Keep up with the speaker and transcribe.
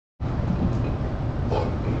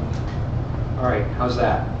All right, how's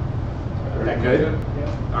that? Is that good?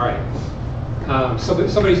 Yeah. All right.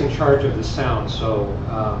 Somebody's in charge of the sound, so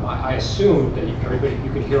I assume that everybody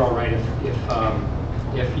you could hear all right.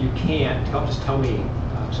 If you can't, just tell me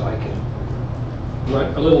so I can.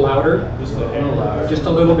 A little louder? Just a little louder. Just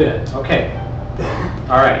a little bit. Okay.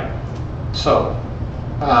 All right. So.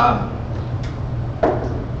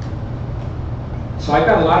 So I've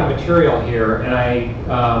got a lot of material here, and I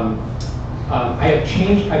have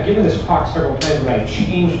changed. I've given this talk several times, but I've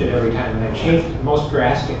changed it every time, and I've changed it most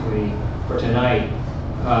drastically for tonight.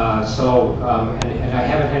 And I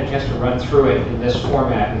haven't had a chance to run through it in this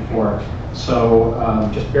format before. So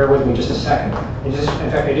just bear with me just a second. In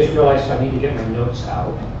fact, I just realized I need to get my notes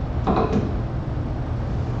out.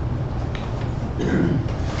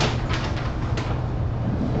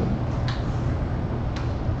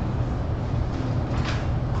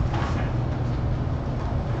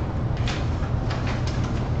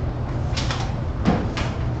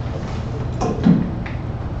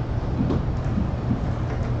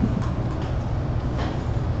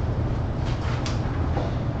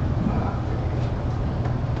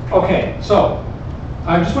 Okay, so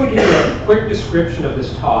I just want to give you a quick description of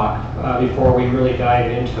this talk before we really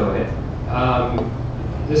dive into it.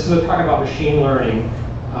 This is a talk about machine learning,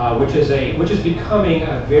 which is becoming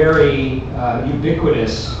a very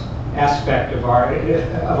ubiquitous aspect of our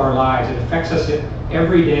lives. It affects us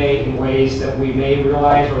every day in ways that we may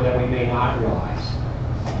realize or that we may not realize.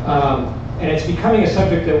 And it's becoming a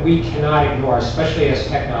subject that we cannot ignore, especially as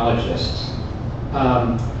technologists.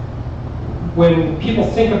 When people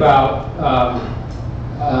think about,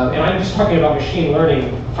 and I'm just talking about machine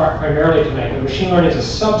learning primarily tonight, but machine learning is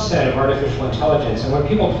a subset of artificial intelligence. And when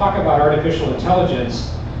people talk about artificial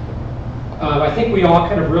intelligence, I think we all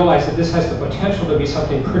kind of realize that this has the potential to be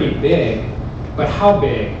something pretty big. But how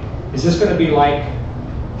big? Is this going to be like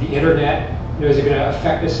the internet? Is it going to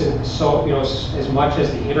affect us as much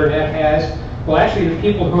as the internet has? Well, actually, the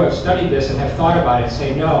people who have studied this and have thought about it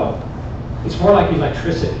say no. It's more like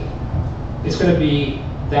electricity. It's going to be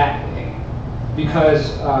that big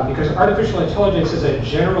because artificial intelligence is a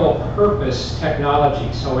general purpose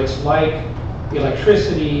technology. So it's like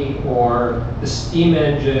electricity or the steam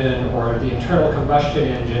engine or the internal combustion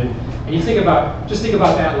engine. And you just think about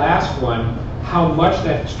that last one, how much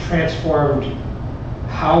that's transformed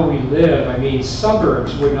how we live. I mean,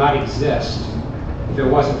 suburbs would not exist if it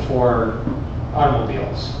wasn't for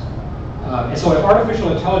automobiles. And so if artificial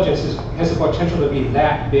intelligence has the potential to be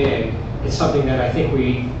that big, it's something that I think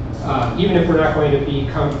we, even if we're not going to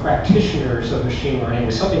become practitioners of machine learning,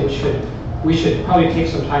 it's something we should probably take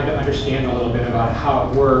some time to understand a little bit about how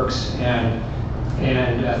it works and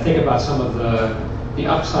think about some of the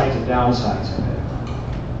upsides and downsides of it.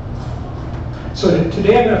 So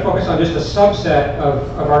today I'm going to focus on just a subset of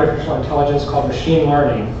artificial intelligence called machine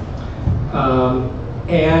learning,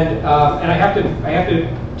 and I have to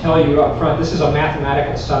tell you up front, this is a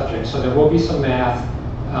mathematical subject, so there will be some math.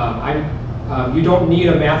 You don't need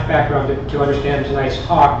a math background to understand tonight's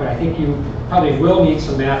talk, but I think you probably will need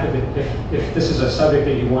some math if this is a subject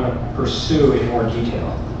that you want to pursue in more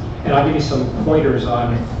detail. And I'll give you some pointers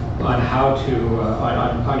on how to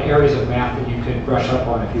on areas of math that you could brush up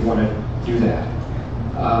on if you want to do that.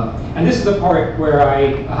 And this is the part where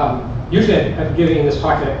usually I'm giving this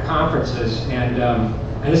talk at conferences, and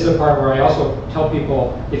this is the part where I also tell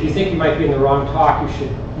people, if you think you might be in the wrong talk, you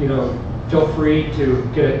should, feel free to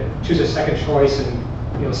choose a second choice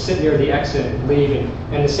and sit near the exit and leave.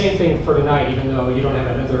 And the same thing for tonight, even though you don't have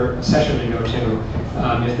another session to go to.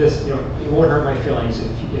 If this, it won't hurt my feelings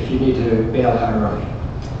if you need to bail out early.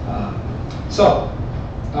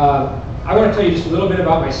 I want to tell you just a little bit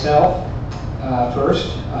about myself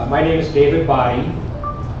first. My name is David Body.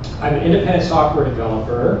 I'm an independent software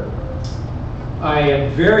developer. I am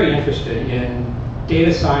very interested in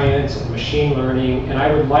data science and machine learning, and I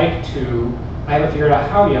haven't figured out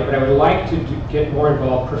how yet, but I would like to get more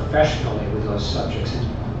involved professionally with those subjects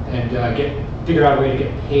and figure out a way to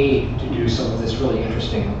get paid to do some of this really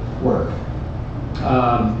interesting work.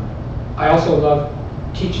 I also love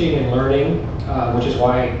teaching and learning, which is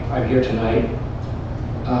why I'm here tonight.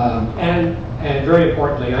 And very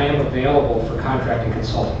importantly, I am available for contract and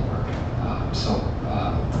consulting work.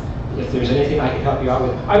 If there's anything I can help you out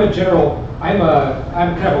with, I'm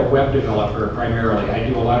kind of a web developer primarily. I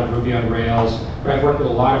do a lot of Ruby on Rails, but I've worked with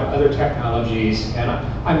a lot of other technologies, and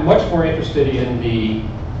I'm much more interested in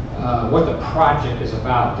what the project is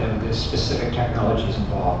about than the specific technologies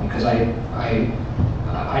involved, because I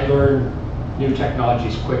learn new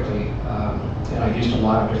technologies quickly, and I've used a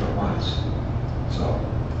lot of different ones. So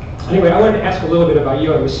Anyway, I wanted to ask a little bit about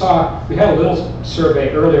you. And we had a little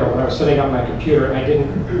survey earlier when I was setting up my computer, and I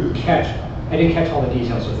didn't catch all the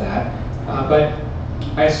details of that. But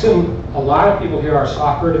I assume a lot of people here are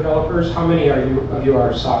software developers. How many of you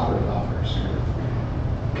are software developers?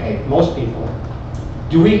 Okay, most people.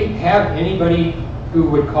 Do we have anybody who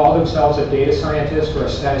would call themselves a data scientist or a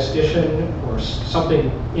statistician or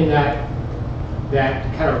something in that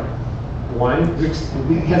kind of one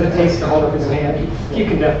who hesitates to hold up his hand? You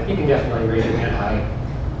can definitely raise your hand high.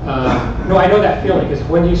 No, I know that feeling, because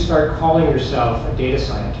when you start calling yourself a data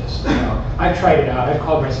scientist, I've tried it out. I've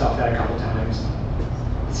called myself that a couple times.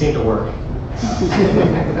 It seemed to work.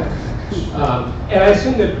 And I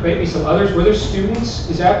assume that maybe some others. Were there students?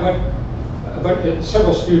 Is that what? But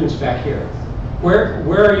several students back here.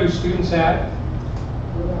 Where are you students at?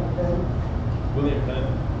 William Penn.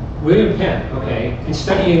 William Penn, okay. And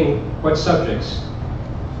studying what subjects?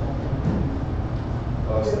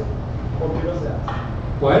 Computer science.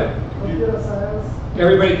 What? Computer science.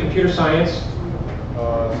 Everybody computer science?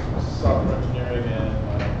 Software engineering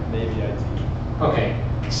and maybe IT. Okay.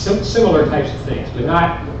 Similar types of things, but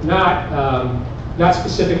not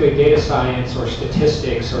specifically data science or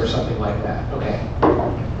statistics or something like that. Okay.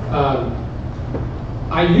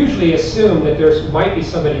 I usually assume that there might be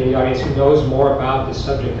somebody in the audience who knows more about this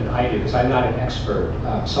subject than I do, because I'm not an expert.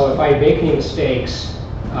 So if I make any mistakes,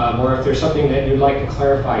 or if there's something that you'd like to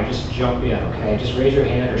clarify, just jump in, okay? Just raise your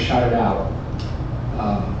hand or shout it out.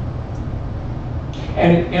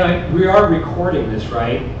 We are recording this,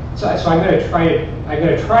 right? So I'm going to try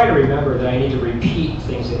to remember that I need to repeat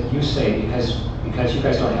things that you say because you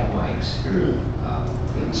guys don't have mics.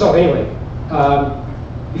 So anyway.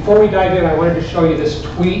 Before we dive in, I wanted to show you this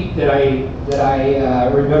tweet that I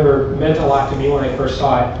remember meant a lot to me when I first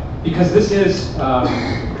saw it, because this is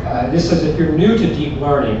if you're new to deep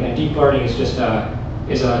learning, and deep learning is just a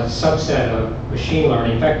subset of machine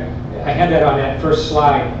learning. In fact, I had that on that first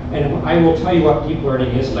slide, and I will tell you what deep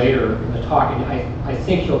learning is later in the talk, and I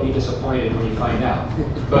think you'll be disappointed when you find out.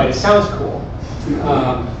 But it sounds cool.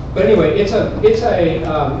 But anyway, it's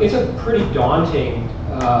a pretty daunting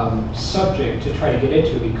subject to try to get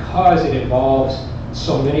into, because it involves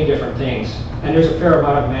so many different things. And there's a fair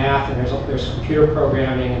amount of math, and there's computer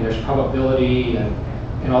programming, and there's probability, and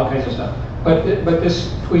all kinds of stuff. But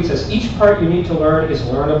this tweet says, each part you need to learn is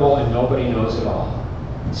learnable, and nobody knows it all.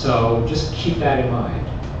 So just keep that in mind.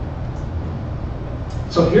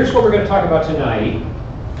 So here's what we're going to talk about tonight.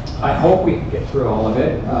 I hope we can get through all of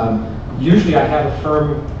it. Usually I have a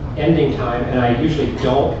firm ending time, and I usually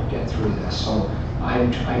don't get through this. So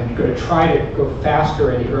I'm going to try to go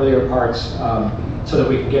faster in the earlier parts so that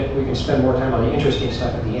we can spend more time on the interesting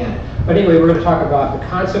stuff at the end. But anyway, we're going to talk about the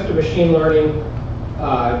concept of machine learning,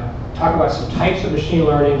 talk about some types of machine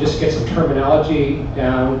learning, just get some terminology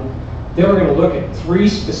down. Then we're going to look at 3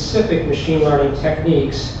 specific machine learning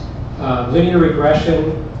techniques: linear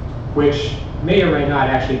regression, which may or may not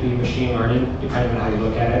actually be machine learning, depending on how you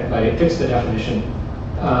look at it, but it fits the definition.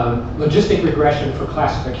 Logistic regression for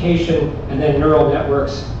classification, and then neural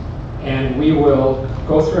networks. And we will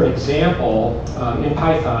go through an example in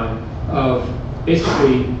Python of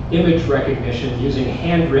basically image recognition using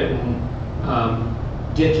handwritten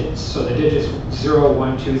digits. So the digits 0,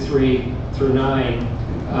 1, 2, 3 through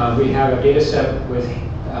 9. We have a data set with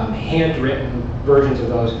handwritten versions of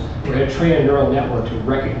those. We're going to train a neural network to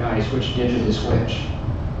recognize which digit is which.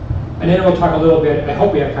 And then we'll talk a little bit, I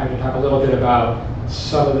hope we have time to talk a little bit about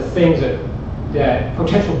some of the things that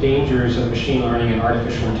potential dangers of machine learning and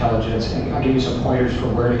artificial intelligence, and I'll give you some pointers for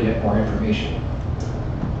where to get more information.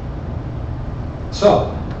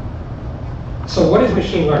 So what is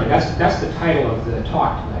machine learning? That's the title of the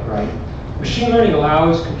talk tonight, right? Machine learning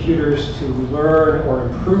allows computers to learn or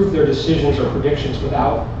improve their decisions or predictions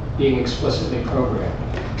without being explicitly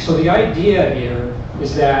programmed. So the idea here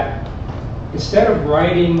is that instead of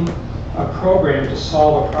writing a program to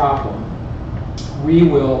solve a problem, we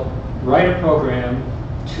will write a program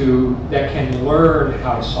that can learn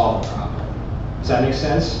how to solve a problem. Does that make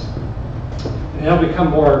sense? And it'll become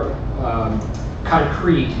more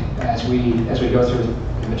concrete as we go through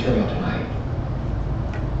the material tonight.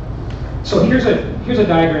 So here's a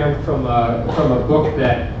diagram from a book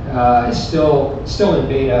that is still in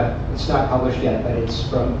beta. It's not published yet, but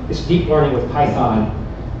it's Deep Learning with Python.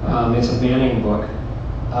 It's a Manning book.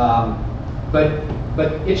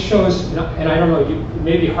 But it shows, and I don't know, it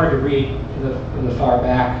may be hard to read in the far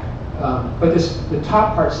back, but the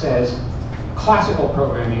top part says classical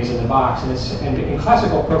programming is in the box, and in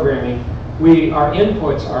classical programming, our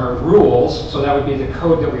inputs are rules, so that would be the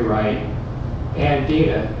code that we write, and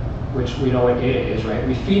data, which we know what data is, right?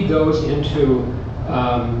 We feed those into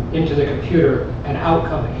into the computer an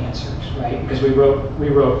outcome answers, right? Because we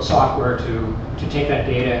wrote software to take that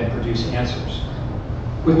data and produce answers.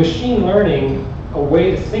 With machine learning, a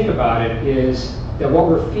way to think about it is that what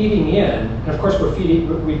we're feeding in, and of course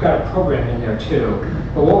we've got a program in there too,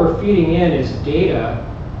 but what we're feeding in is data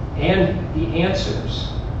and the answers.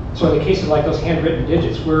 So in the case of like those handwritten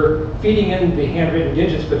digits, we're feeding in the handwritten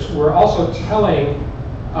digits, but we're also telling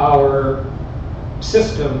our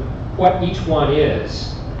system what each one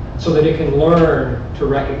is so that it can learn to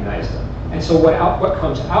recognize them. And so what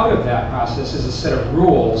comes out of that process is a set of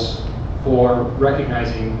rules for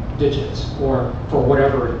recognizing digits, or for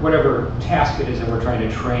whatever task it is that we're trying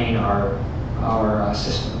to train our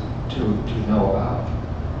system to know about.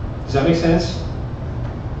 Does that make sense?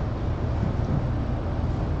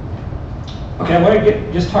 Okay, I want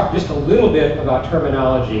to talk just a little bit about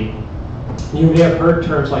terminology. You may have heard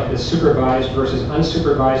terms like this: supervised versus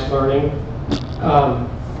unsupervised learning.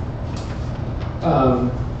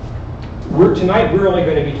 Tonight we're only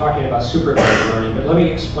going to be talking about supervised learning, but let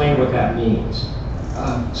me explain what that means.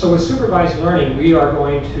 So with supervised learning, we're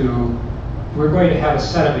going to have a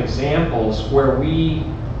set of examples where we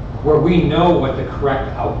know what the correct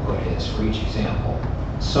output is for each example.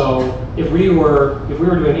 So if we were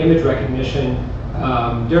doing image recognition,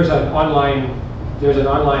 there's an online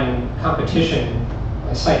competition,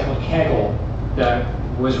 a site called Kaggle, that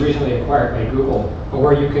was recently acquired by Google, but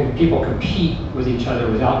where people compete with each other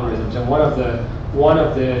with algorithms. And one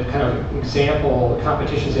of the kind of example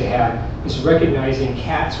competitions they had is recognizing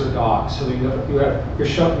cats or dogs. So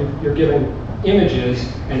you're given images,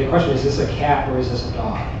 and the question is this a cat or is this a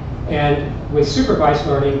dog? And with supervised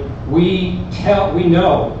learning, we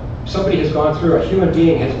know somebody has gone through, a human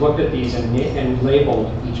being has looked at these and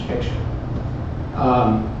labeled each picture.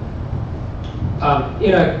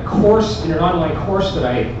 In an online course that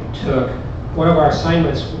I took, one of our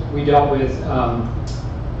assignments, we dealt with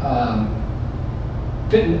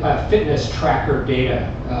fitness tracker data.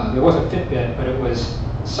 It wasn't Fitbit, but it was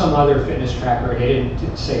some other fitness tracker. They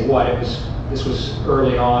didn't say what. This was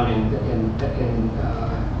early on in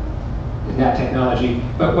that technology.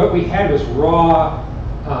 But what we had was raw,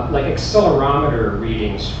 like accelerometer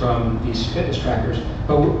readings from these fitness trackers.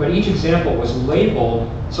 But each example was labeled,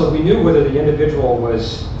 so we knew whether the individual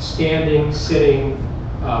was standing, sitting,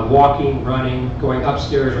 walking, running, going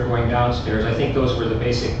upstairs or going downstairs. I think those were the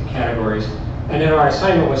basic categories. And then our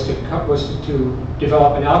assignment was to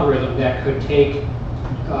develop an algorithm that could take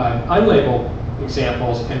unlabeled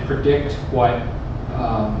examples and predict what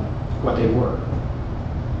they were.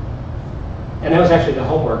 And that was actually the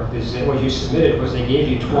homework. What you submitted was they gave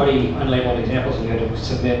you 20 unlabeled examples, and you had to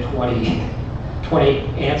submit 20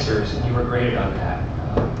 answers, and you were graded on that.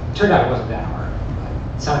 It turned out it wasn't that hard.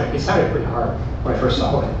 It sounded pretty hard when I first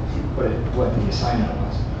saw what the assignment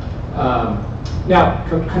was. Now,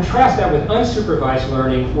 contrast that with unsupervised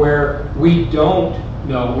learning, where we don't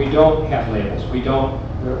have labels. We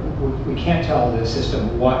can't tell the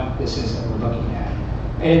system what this is that we're looking at.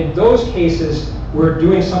 And in those cases, we're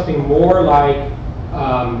doing something more like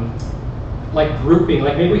grouping.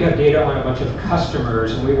 Like maybe we have data on a bunch of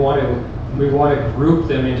customers, and we want to group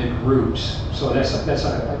them into groups. So that's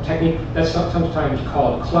a technique that's sometimes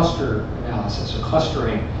called cluster analysis or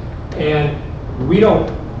clustering. And we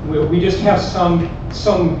just have some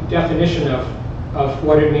definition of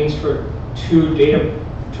what it means for two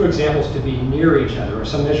examples to be near each other, or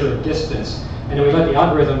some measure of distance. And then we let the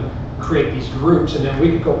algorithm create these groups, and then we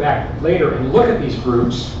could go back later and look at these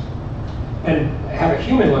groups and have a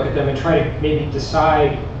human look at them and try to maybe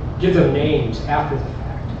give them names after the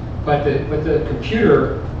fact. But the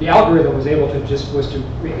computer, the algorithm was able to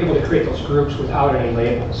create those groups without any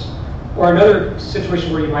labels. Or another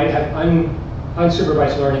situation where you might have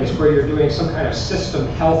unsupervised learning is where you're doing some kind of system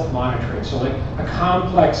health monitoring. So like a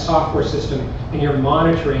complex software system, and you're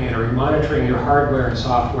monitoring it, or you're monitoring your hardware and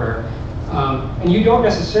software. And you don't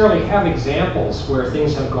necessarily have examples where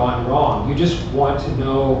things have gone wrong. You just want to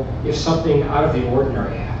know if something out of the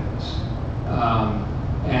ordinary happens.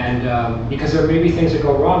 Because there may be things that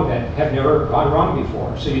go wrong that have never gone wrong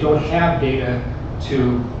before. So you don't have data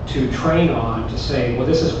to train on to say, well,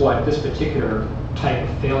 this is what this particular type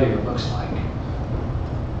of failure looks like.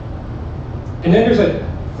 And then there's a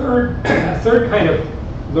third kind of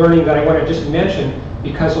learning that I want to just mention,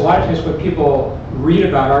 because a lot of times when people read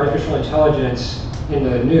about artificial intelligence in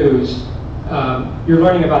the news, you're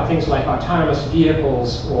learning about things like autonomous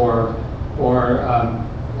vehicles or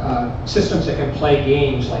systems that can play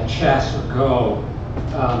games like chess or Go.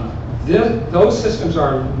 Those systems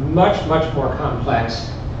are much more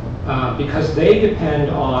complex because they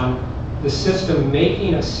depend on the system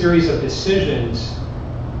making a series of decisions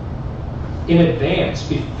in advance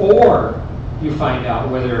before you find out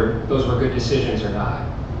whether those were good decisions or not.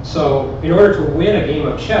 So in order to win a game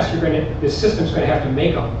of chess, the system's going to have to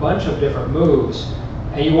make a bunch of different moves,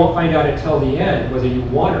 and you won't find out until the end whether you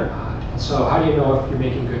won or not. And so how do you know if you're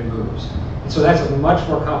making good moves? And so that's a much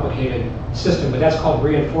more complicated system, but that's called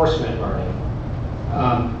reinforcement learning.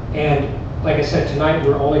 And like I said, tonight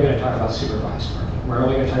we're only going to talk about supervised learning. We're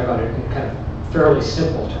only going to talk about it in kind of fairly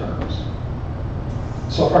simple terms.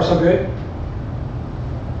 So far, so good?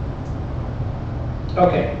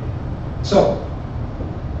 Okay, so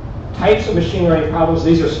types of machine learning problems,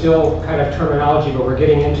 these are still kind of terminology, but we're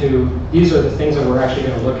getting into, these are the things that we're actually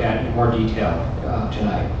going to look at in more detail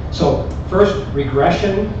tonight. So first,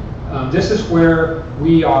 regression. This is where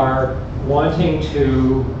we are wanting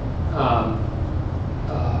to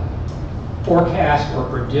forecast or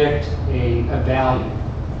predict a value.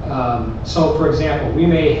 So for example, we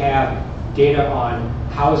may have data on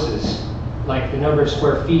houses, like the number of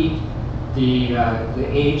square feet, the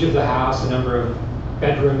age of the house, the number of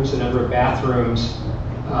bedrooms, the number of bathrooms,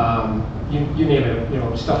 you name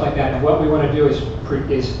it, stuff like that. And what we want to do is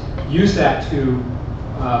use that to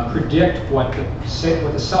predict what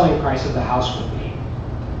the selling price of the house would be.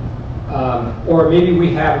 Or maybe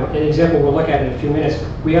we have an example we'll look at in a few minutes.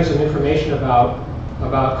 We have some information about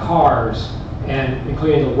cars, and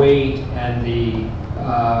including the weight and the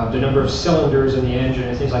number of cylinders in the engine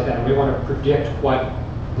and things like that. And we want to predict what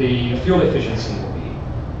the fuel efficiency will be.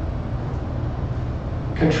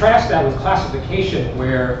 Contrast that with classification,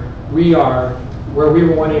 where we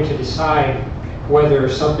were wanting to decide whether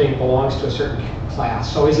something belongs to a certain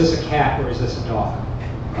class. So is this a cat or is this a dog?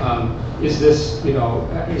 Is this,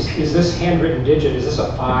 is this handwritten digit? Is this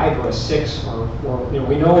a 5 or a 6? Or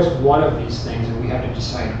we know it's one of these things, and we have to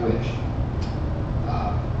decide which.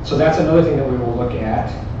 So that's another thing that we will look at.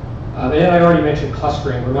 And then I already mentioned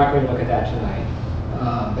clustering. We're not going to look at that tonight.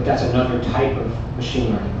 But that's another type of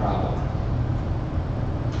machine learning problem.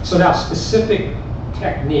 So now, specific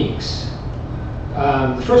techniques.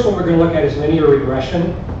 The first one we're going to look at is linear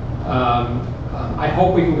regression. I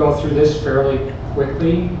hope we can go through this fairly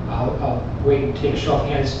quickly. I'll wait and take a show of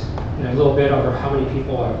hands in a little bit over how many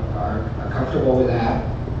people are comfortable with that.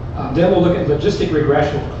 Then we'll look at logistic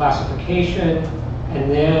regression for classification. And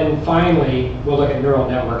then finally, we'll look at neural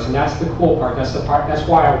networks. And that's the cool part. That's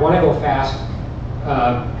why I want to go fast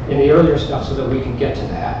in the earlier stuff so that we can get to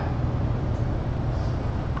that.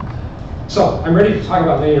 So I'm ready to talk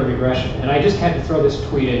about linear regression. And I just had to throw this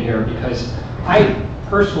tweet in here because I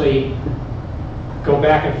personally go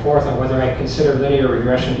back and forth on whether I consider linear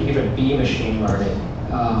regression to even be machine learning.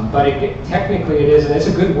 But technically it is, and it's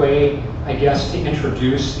a good way, I guess, to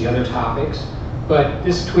introduce the other topics. But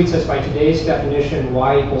this tweet says, by today's definition,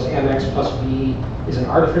 y equals mx plus b is an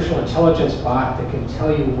artificial intelligence bot that can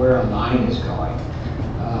tell you where a line is going.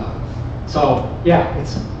 So yeah,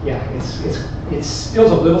 it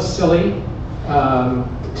feels a little silly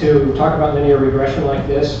to talk about linear regression like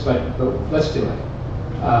this, but let's do it.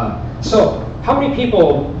 So how many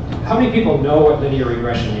people know what linear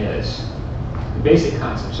regression is? The basic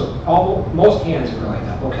concept. So most hands are going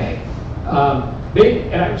up. Okay.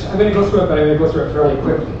 And I'm going to go through it, but I'm going to go through it fairly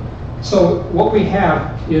quickly. So what we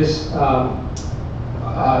have is a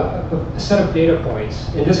set of data points.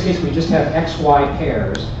 In this case, we just have x, y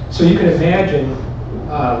pairs. So you can imagine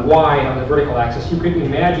y on the vertical axis. You could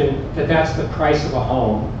imagine that that's the price of a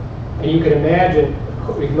home, and you could imagine,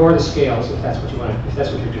 ignore the scales if that's what you want, if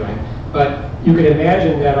that's what you're doing. But you could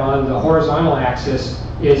imagine that on the horizontal axis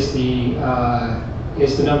is the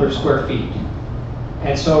number of square feet.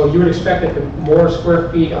 And so you would expect that the more square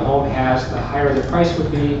feet a home has, the higher the price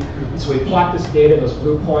would be. And so we plot this data, those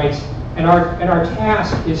blue points, and our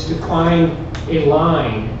task is to find a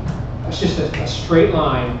line. It's just a straight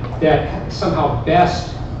line that somehow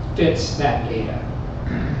best fits that data.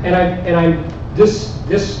 And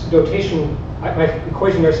this notation, my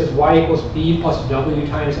equation there says y equals b plus w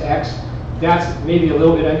times x. That's maybe a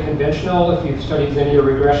little bit unconventional if you've studied linear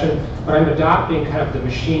regression, but I'm adopting kind of the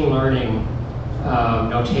machine learning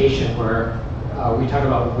notation where we talk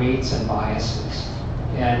about weights and biases.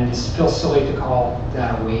 And it feels silly to call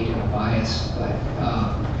that a weight and a bias, but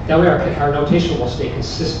that way our notation will stay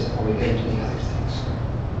consistent when we get into the other things.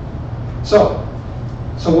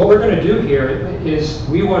 So what we're going to do here is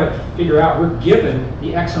we want to figure out, we're given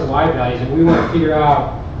the x and y values, and we want to figure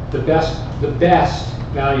out the best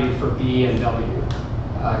value for b and w,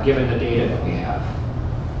 given the data that we have.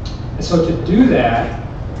 And so to do that,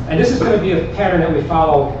 and this is going to be a pattern that we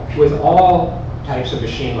follow with all types of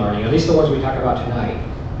machine learning, at least the ones we talk about tonight.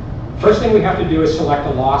 First thing we have to do is select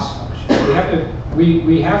a loss function.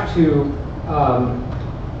 We have to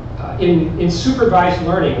in supervised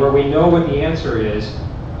learning, where we know what the answer is,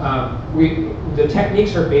 the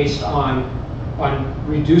techniques are based on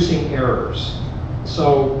reducing errors.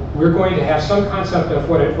 So we're going to have some concept of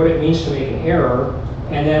what it means to make an error,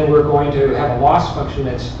 and then we're going to have a loss function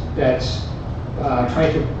that's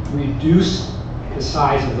trying to reduce the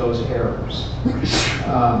size of those errors.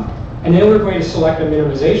 And then we're going to select a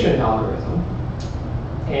minimization algorithm,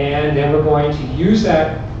 and then we're going to use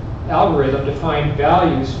that algorithm to find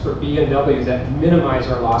values for B and W that minimize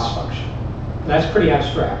our loss function. That's pretty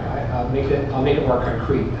abstract. I'll make it more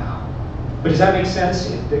concrete now. But does that make sense?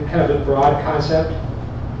 The kind of the broad concept?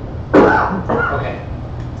 Okay.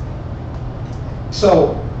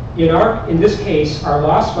 So in this case, our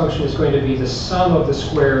loss function is going to be the sum of the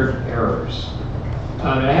squared errors.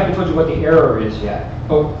 And I haven't told you what the error is yet.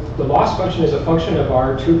 But the loss function is a function of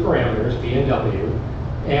our two parameters, B and W.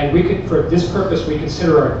 And we could, for this purpose, we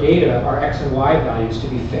consider our data, our x and y values, to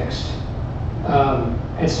be fixed.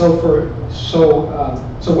 And so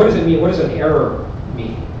what does it mean? What does an error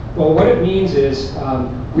mean? Well, what it means is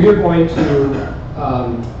we are going to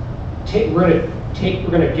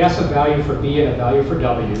we're going to guess a value for B and a value for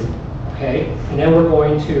W, okay? And then we're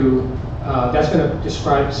going to that's going to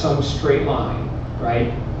describe some straight line,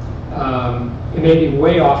 right? It may be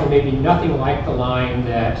way off. It may be nothing like the line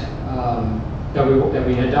that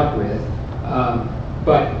we end up with.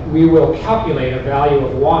 But we will calculate a value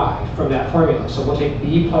of y from that formula. So we'll take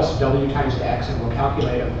B plus W times x, and we'll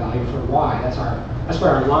calculate a value for y. That's where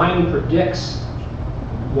our line predicts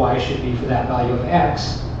y should be for that value of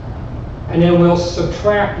x. And then we'll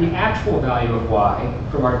subtract the actual value of y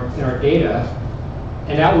from in our data,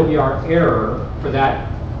 and that will be our error for that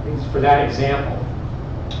example,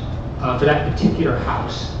 for that particular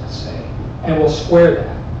house, let's say. And we'll square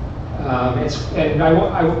that. And I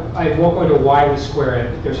won't go into why we square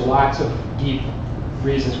it. There's lots of deep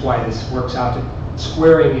reasons why this works out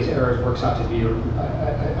squaring these errors works out to be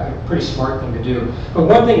a pretty smart thing to do. But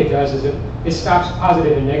one thing it does is it stops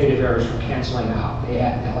positive and negative errors from canceling out. They'll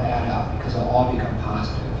add up because they'll all become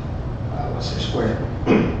positive once they're squared.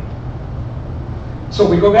 So if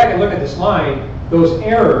we go back and look at this line, those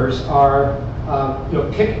errors are,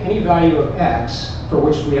 pick any value of x for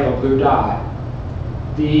which we have a blue dot.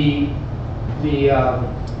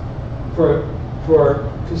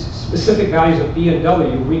 For specific values of B and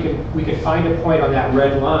W, we could find a point on that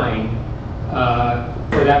red line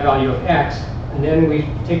for that value of x, and then we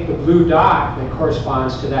take the blue dot that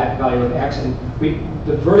corresponds to that value of x, and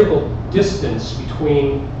the vertical distance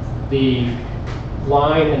between the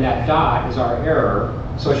line and that dot is our error.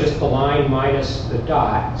 So it's just the line minus the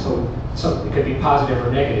dot. So it could be positive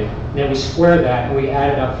or negative. And then we square that and we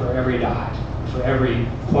add it up for every dot, for every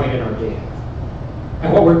point in our data.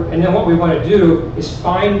 And then what we want to do is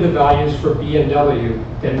find the values for B and W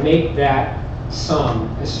that make that sum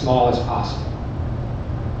as small as possible.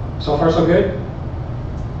 So far, so good?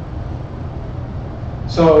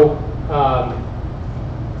 So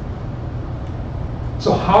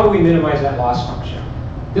how do we minimize that loss function?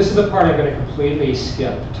 This is the part I'm going to completely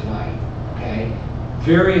skip tonight, okay?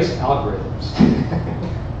 Various algorithms.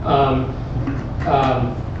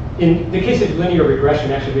 In the case of linear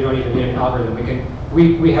regression, actually, we don't even need an algorithm.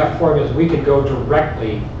 We have formulas. We can go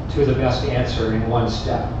directly to the best answer in one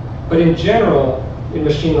step. But in general, in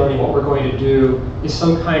machine learning, what we're going to do is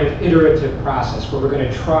some kind of iterative process where we're going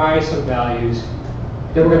to try some values,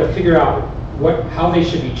 then we're going to figure out how they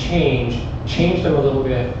should be changed, change them a little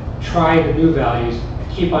bit, try the new values,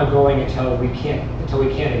 and keep on going until we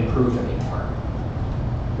can't improve anymore.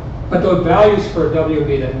 But the values for W and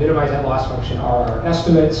B that minimize that loss function are our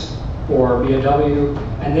estimates for B and W.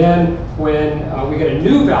 And then when we get a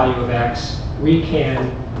new value of x, we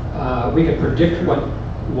can predict what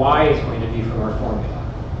y is going to be from our formula.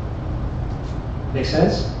 Make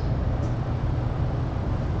sense?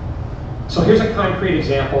 So here's a concrete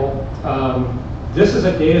example. This is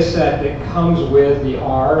a data set that comes with the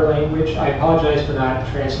R language. I apologize for not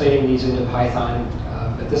translating these into Python,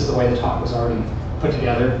 but this is the way the talk was already put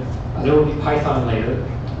together. There will be Python later.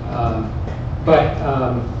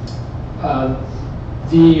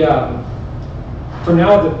 For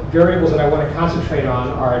now, the variables that I want to concentrate on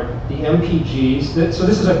are the MPGs. So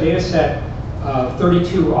this is a data set of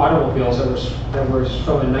 32 automobiles that was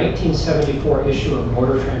from a 1974 issue of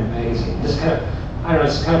Motor Trend magazine. This kind of,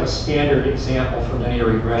 it's kind of a standard example for linear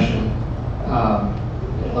regression in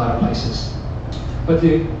a lot of places. But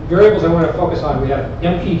the variables I want to focus on, we have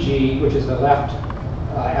MPG, which is the left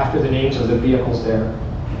after the names of the vehicles there,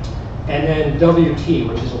 and then WT,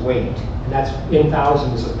 which is a weight, and that's in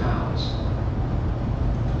thousands of pounds.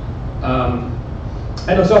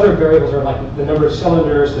 And those other variables are like the number of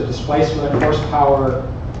cylinders, the displacement, horsepower.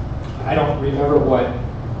 I don't remember what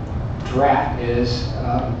drat is.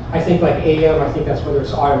 I think like AM, I think that's whether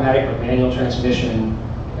it's automatic or manual transmission.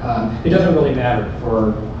 It doesn't really matter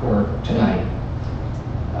for tonight.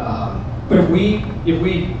 But if we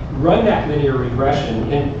run that linear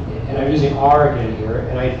regression, and I'm using R again here,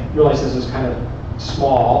 and I realize this is kind of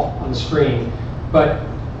small on the screen, but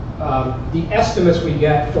the estimates we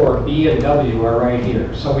get for B and W are right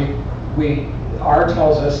here. So R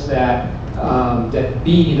tells us that that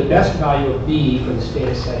B, the best value of B for this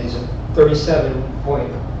data set is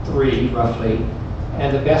 37.3 roughly,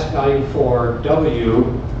 and the best value for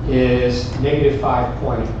W is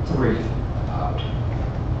 -5.3 about.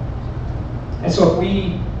 And so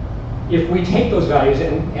if we take those values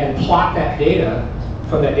and plot that data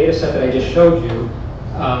from that data set that I just showed you,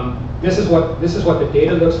 this is what the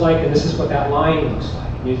data looks like, and this is what that line looks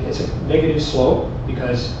like. It's a negative slope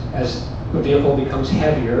because as the vehicle becomes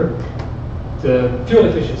heavier, the fuel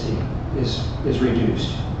efficiency is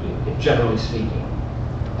reduced, generally speaking.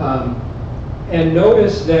 And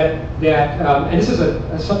notice that and this is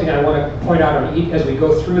something I want to point out as we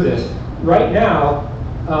go through this. Right now,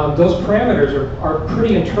 those parameters are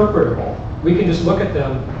pretty interpretable. We can just look at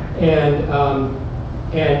them,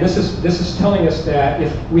 and this is telling us that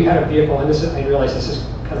if we had a vehicle, and I realize this is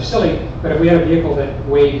kind of silly, but if we had a vehicle that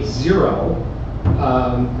weighed 0,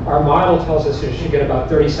 our model tells us it should get about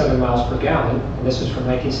 37 miles per gallon, and this is from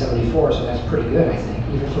 1974, so that's pretty good, I think,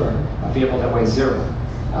 even for a vehicle that weighs 0.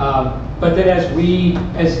 But then as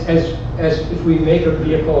if we make a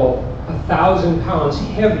vehicle 1,000 pounds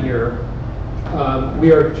heavier,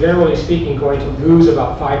 we are generally speaking going to lose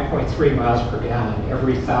about 5.3 miles per gallon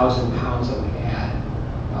every 1,000 pounds that we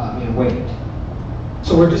add in weight.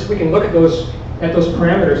 So we can look at those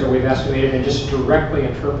parameters that we've estimated and just directly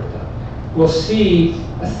interpret them. We'll see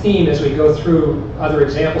a theme as we go through other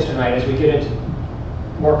examples tonight. As we get into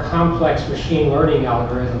more complex machine learning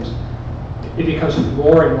algorithms, it becomes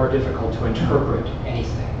more and more difficult to interpret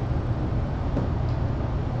anything.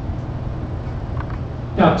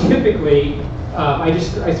 Now, typically, I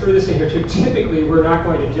threw this in here too. Typically, we're not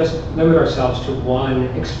going to just limit ourselves to one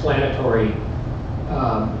explanatory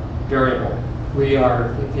variable.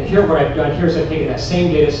 Here what I've done here is I've taken that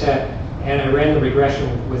same data set and I ran the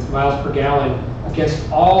regression with miles per gallon against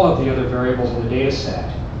all of the other variables in the data set.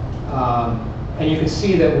 And you can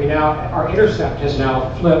see that our intercept has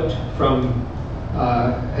now flipped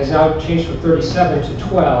has now changed from 37 to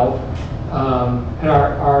 12, and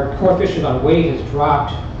our coefficient on weight has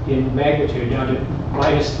dropped in magnitude down to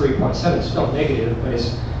 -3.7. It's still negative, but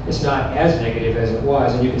it's not as negative as it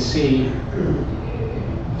was. And you can see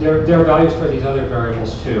there are values for these other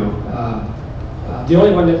variables too. The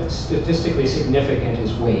only one that's statistically significant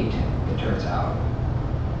is weight, it turns out.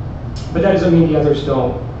 But that doesn't mean the others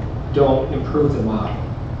don't improve the model.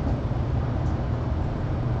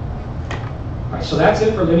 All right, so that's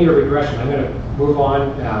it for linear regression. I'm going to move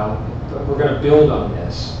on now. We're going to build on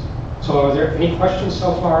this. So are there any questions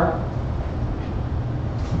so far?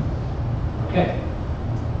 Okay.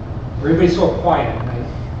 Everybody's so quiet.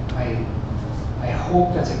 I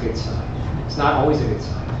hope that's a good sign. It's not always a good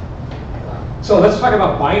sign. So let's talk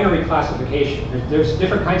about binary classification. There's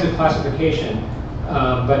different kinds of classification,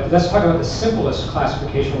 but let's talk about the simplest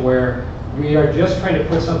classification where we are just trying to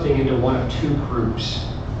put something into one of two groups.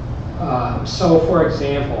 So for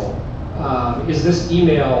example, is this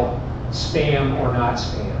email spam or not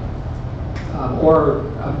spam? Or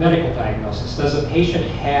a medical diagnosis. Does a patient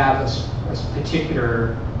have a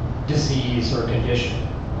particular disease or condition?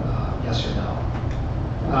 Yes or no?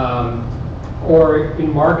 Or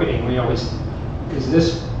in marketing, is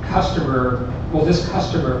this customer, will this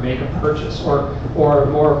customer make a purchase? Or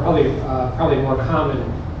more probably more common,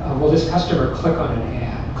 will this customer click on an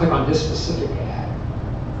ad, click on this specific ad?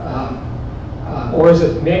 Or is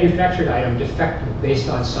a manufactured item defective based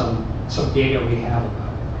on some data we have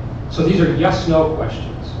about it? So these are yes/no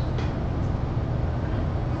questions.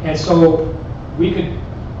 And so we could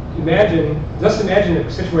let's imagine a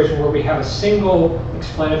situation where we have a single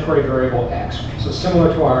explanatory variable x. So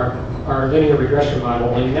similar to our linear regression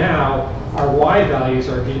model, and now our y values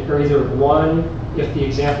are either 1 if the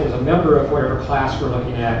example is a member of whatever class we're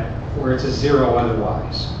looking at, or it's a 0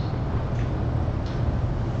 otherwise.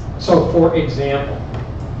 So for example,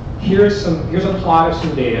 here's a plot of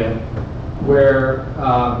some data where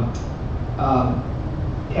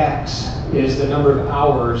x is the number of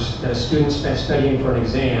hours that a student spent studying for an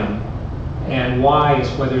exam, and y is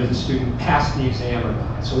whether the student passed the exam or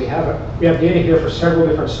not. So we have data here for several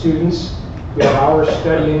different students. We have hours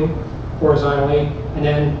studying horizontally, and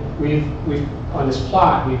then we've on this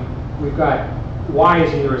plot we've got y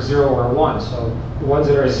is either a 0 or a 1. So the ones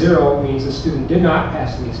that are a 0 means the student did not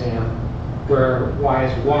pass the exam, where y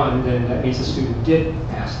is 1, then that means the student did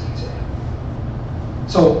pass the exam.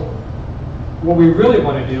 So what we really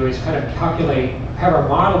want to do is kind of have our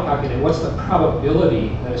model calculate what's the probability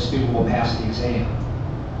that a student will pass the exam.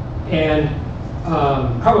 And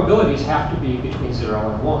probabilities have to be between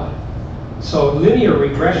 0 and 1. So linear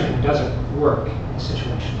regression doesn't work in a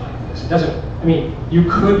situation like this. It doesn't, I mean, you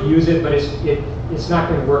could use it, but it's not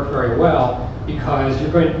going to work very well, because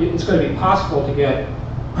it's going to be possible to get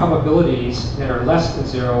probabilities that are less than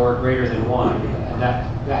 0 or greater than 1, and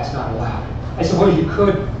that's not allowed. I suppose you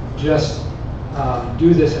could just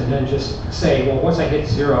do this and then just say, well, once I hit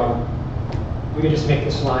 0, we can just make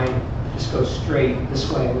this line just go straight this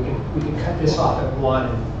way. We can cut this off at 1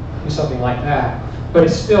 and do something like that. But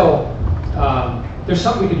it's still, there's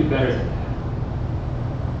something we could do better than that.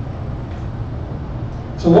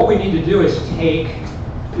 So what we need to do is take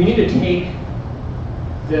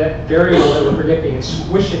the variable that we're predicting and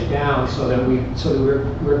squish it down so that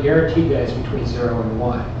we're guaranteed that it's between 0 and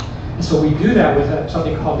 1. And so we do that with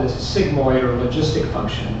something called this sigmoid or logistic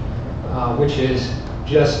function, which is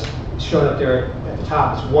just shown up there at the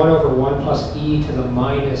top. It's 1 over 1 plus e to the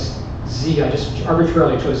minus z. I just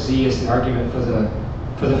arbitrarily chose z as the argument for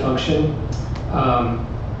the function.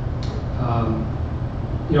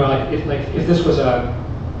 You know, like if this was a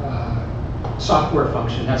software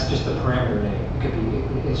function, that's just the parameter name. It could be,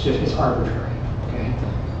 it's arbitrary. Okay,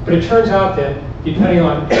 but it turns out that depending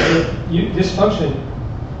on this function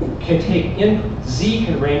can take z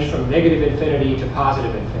can range from negative infinity to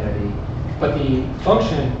positive infinity, but the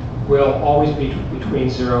function will always be between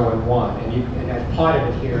 0 and 1, and I've plotted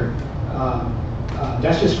it here.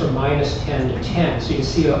 That's just from minus 10 to 10, so you can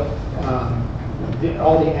see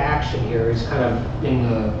all the action here is kind of in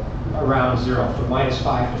the around 0. From minus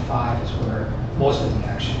 5 to 5 is where most of the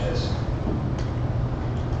action is.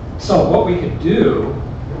 So what we could do,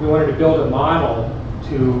 if we wanted to build a model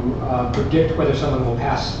to predict whether someone will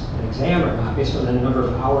pass an exam or not based on the number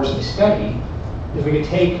of hours they study, is we could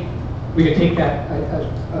take that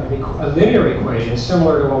a linear equation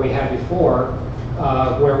similar to what we had before,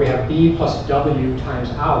 where we have b plus w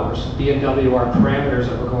times hours. B and w are parameters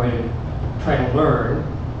that we're going to try to learn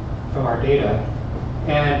from our data,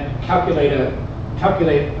 and calculate a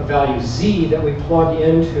value z that we plug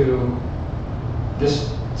into this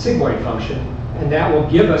sigmoid function, and that will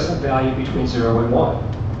give us a value between 0 and 1.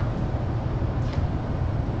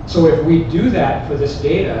 So if we do that for this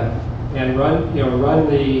data and run the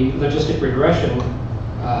logistic regression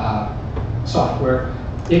software,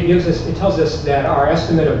 it tells us that our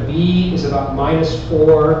estimate of b is about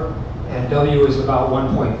 -4 and w is about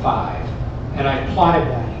 1.5, and I plotted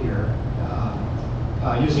that here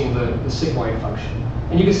using the sigmoid function.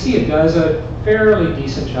 And you can see it does a fairly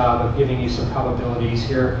decent job of giving you some probabilities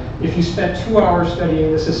here. If you spent 2 hours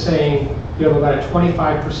studying, this is saying you have about a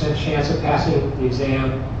 25% chance of passing the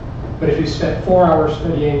exam. But if you spent 4 hours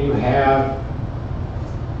studying, you have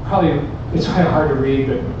probably, it's kind of hard to read,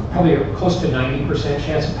 but probably a close to 90%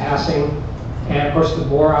 chance of passing. And of course, the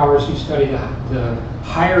more hours you study, the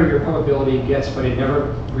higher your probability gets, but it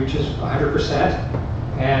never reaches 100%.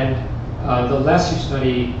 And the less you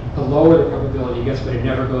study, the lower the probability gets, but it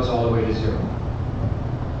never goes all the way to 0.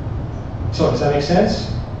 So does that make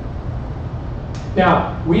sense?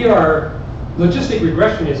 Now, logistic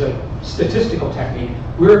regression is a statistical technique.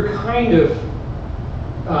 We're kind of,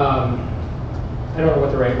 I don't know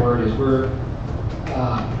what the right word is, we're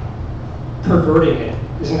perverting it.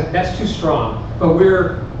 That's too strong, but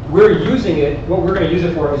we're using it, what we're going to use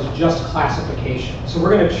it for is just classification. So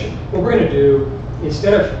what we're going to do,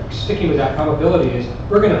 instead of sticking with that probability, is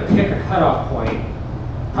we're going to pick a cutoff point,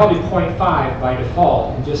 probably 0.5 by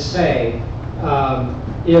default, and just say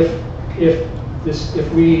if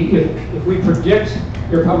we predict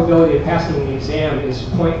your probability of passing the exam is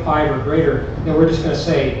 0.5 or greater, then we're just going to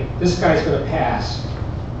say this guy's going to pass.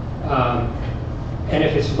 And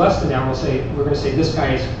if it's less than that, we're going to say this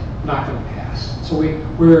guy is not going to pass. So we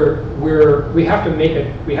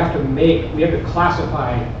have to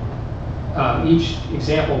classify each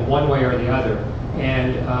example one way or the other,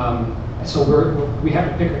 and so we have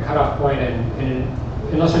to pick a cutoff point, and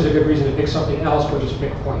unless there's a good reason to pick something else, we'll just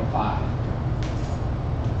pick 0.5.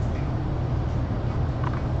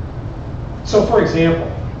 So for example,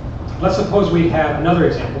 let's suppose we have another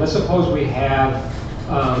example. Let's suppose we have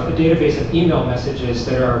a database of email messages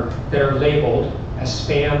that are labeled as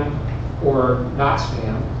spam or not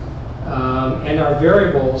spam, and our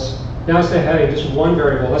variables. Now instead of having just one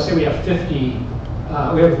variable, let's say we have 50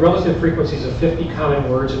 we have relative frequencies of 50 common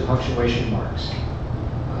words and punctuation marks.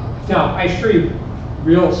 Now, I assure you,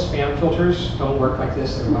 real spam filters don't work like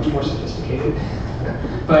this. They're much more sophisticated.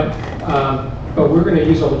 but we're going to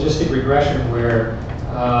use a logistic regression where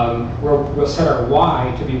we'll set our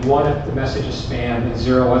Y to be 1 if the message is spam and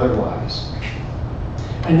 0 otherwise.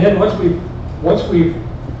 And then once we've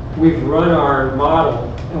run our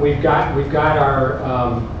model and we've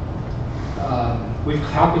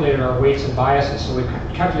calculated our weights and biases, so we've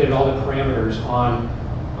calculated all the parameters on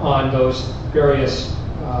those various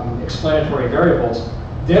explanatory variables,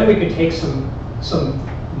 then we can take some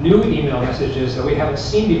new email messages that we haven't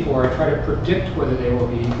seen before and try to predict whether they will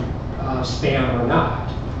be spam or not.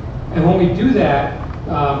 And when we do that,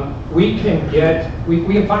 we can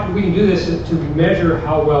do this to measure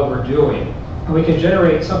how well we're doing, and we can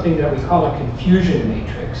generate something that we call a confusion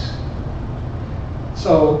matrix.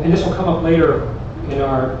 So, and this will come up later in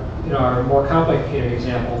our more complicated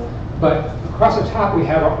example, but across the top we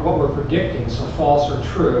have what we're predicting, so false or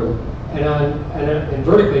true, and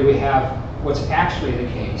vertically we have what's actually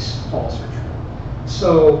the case, false or true.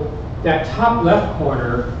 So that top left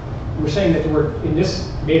corner, we're saying that in this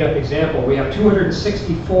made-up example, we have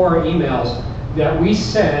 264 emails that we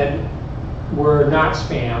said were not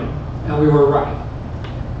spam, and we were right.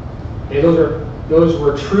 Okay, those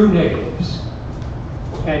were true negatives.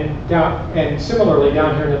 And similarly,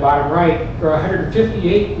 down here in the bottom right, there are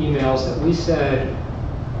 158 emails that we said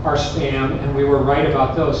are spam, and we were right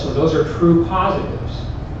about those. So those are true positives.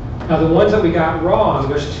 Now, the ones that we got wrong,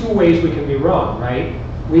 there's 2 ways we can be wrong, right?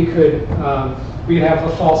 We could have a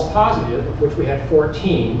false positive, which we had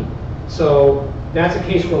 14. So that's a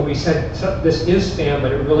case where we said this is spam,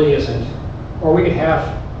 but it really isn't. Or we could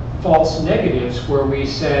have false negatives where we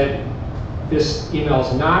said this email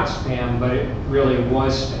is not spam, but it really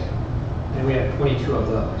was spam. And we had 22 of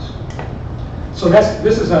those. So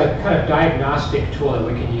this is a kind of diagnostic tool that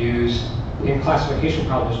we can use in classification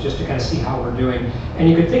problems just to kind of see how we're doing. And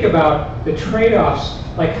you could think about the trade-offs,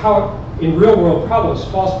 like how in real-world problems,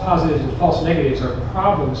 false positives and false negatives are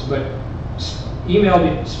problems, but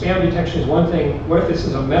spam detection is one thing. What if this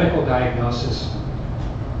is a medical diagnosis?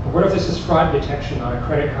 Or what if this is fraud detection on a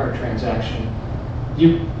credit card transaction?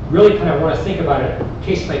 You really kind of want to think about it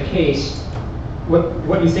case by case,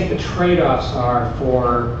 what you think the trade-offs are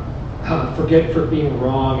for being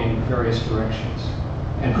wrong in various directions,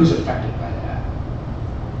 and who's affected by that.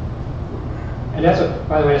 And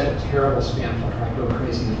by the way, that's a terrible spam filter. I go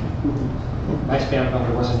crazy. My spam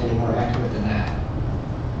filter wasn't any more accurate than that.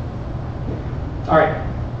 All right,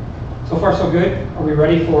 so far so good. Are we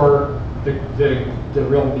ready for the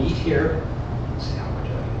real meat here? Let's see how we're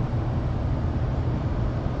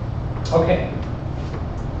doing. Okay.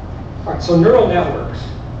 All right, so neural networks.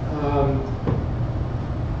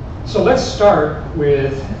 So let's start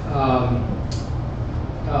with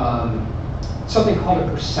something called a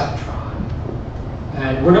perceptron.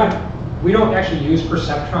 And we don't actually use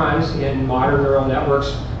perceptrons in modern neural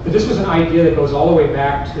networks, but this was an idea that goes all the way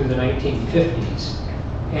back to the 1950s.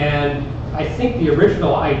 And I think the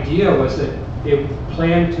original idea was that they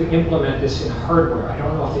planned to implement this in hardware. I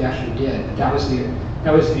don't know if they actually did, but that was the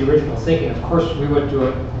original thinking. Of course, we would do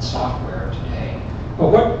it in software today.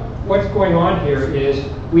 But what's going on here is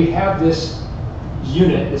we have this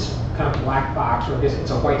unit, this kind of black box, or I guess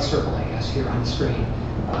it's a white circle, I guess, here on the screen.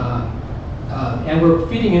 And we're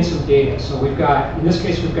feeding in some data. So we've got, in this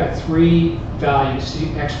case, we've got 3 values,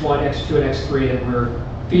 x1, x2, and x3, that we're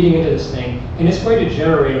feeding into this thing. And it's going to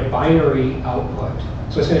generate a binary output.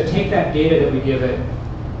 So it's going to take that data that we give it,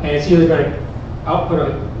 and it's either going to output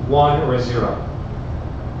a 1 or a 0.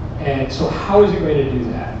 And so how is it going to do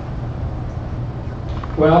that?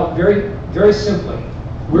 Well, very, very simply,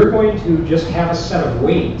 we're going to just have a set of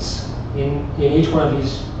weights in each one of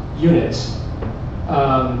these units.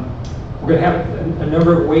 We're going to have a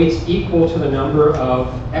number of weights equal to the number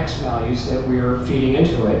of x values that we're feeding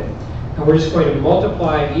into it. And we're just going to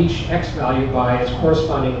multiply each x value by its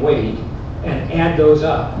corresponding weight and add those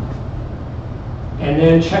up. And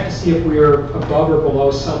then check to see if we're above or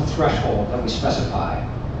below some threshold that we specify.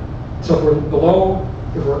 So if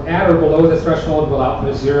we're at or below the threshold, we'll output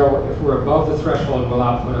a 0. If we're above the threshold, we'll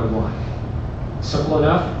output a 1. Simple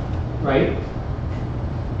enough, right?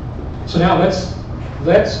 So now let's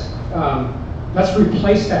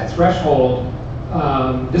replace that threshold.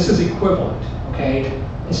 This is equivalent, okay?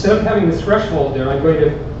 Instead of having the threshold there, I'm going to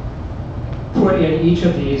put in each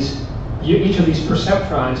of these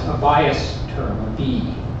perceptrons a bias term, a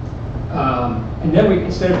B. And then we can,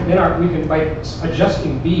 by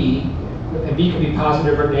adjusting B, and B can be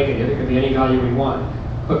positive or negative, it can be any value we want,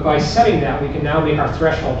 But by setting that, we can now make our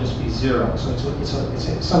threshold just be 0. So it's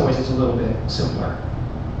in some ways, it's a little bit simpler.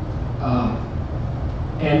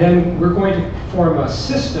 And then we're going to form a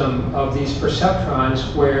system of these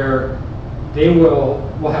perceptrons where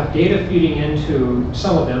we'll have data feeding into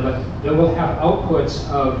some of them, but then we'll have outputs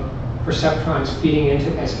of perceptrons feeding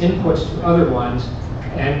into as inputs to other ones,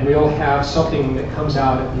 and we'll have something that comes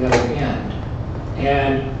out at the other end.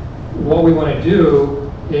 And what we want to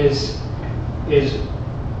do is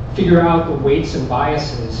figure out the weights and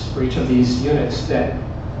biases for each of these units.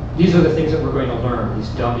 These are the things that we're going to learn, these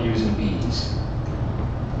W's and B's.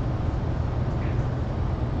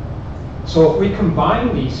 So if we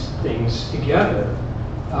combine these things together,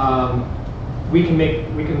 we can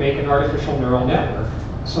make an artificial neural network.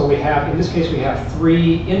 So we have, in this case, we have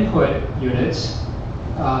 3 input units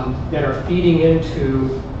that are feeding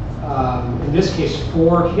into, in this case,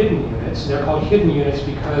 4 hidden units. They're called hidden units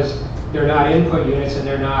because they're not input units and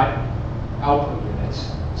they're not output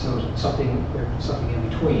units. So something in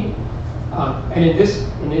between. And in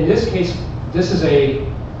this case, this is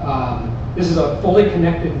a fully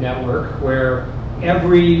connected network where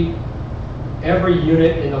every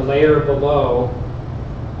unit in the layer below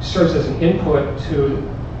serves as an input to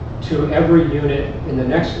every unit in the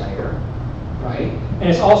next layer, right? And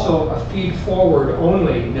it's also a feed-forward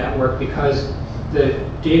only network because the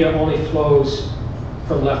data only flows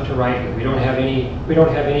from left to right here. We don't have any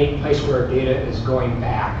place where data is going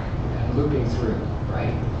back and looping through,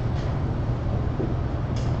 right?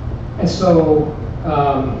 And so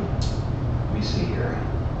let me see here.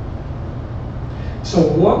 So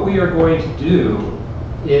what we are going to do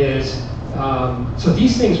is, so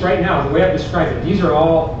these things right now, the way I've described it, these are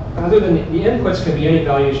all, other than the inputs can be any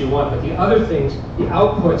values you want, but the other things, the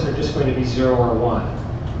outputs are just going to be 0 or 1.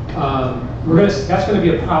 That's going to be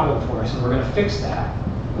a problem for us, and we're going to fix that.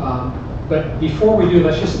 But before we do,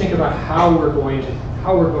 let's just think about how we're going to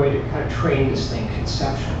kind of train this thing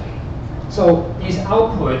conceptually. So these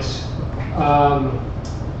outputs, I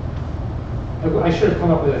should have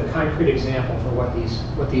come up with a concrete example for what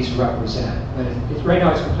these represent. But right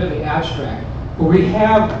now it's completely abstract.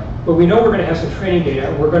 But we know we're going to have some training data,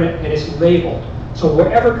 and it's labeled. So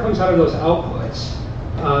whatever comes out of those outputs,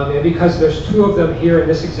 and because there's 2 of them here in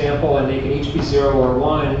this example, and they can each be 0 or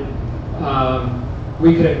 1,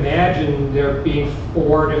 we could imagine there being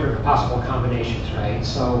 4 different possible combinations, right?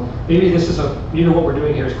 So maybe this is what we're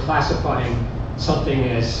doing here is classifying something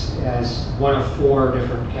as one of 4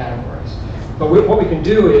 different categories. But what we can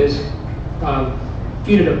do is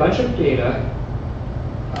feed it a bunch of data,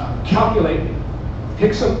 calculate,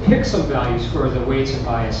 pick some values for the weights and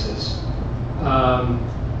biases,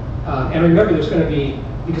 and remember there's going to be,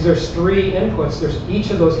 because there's 3 inputs,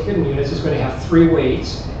 each of those hidden units is going to have 3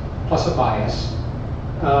 weights plus a bias.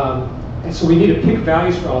 And so we need to pick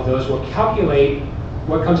values for all of those. We'll calculate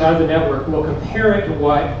what comes out of the network. We'll compare it to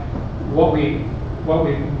what we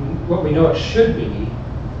know it should be,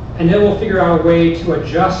 and then we'll figure out a way to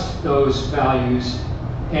adjust those values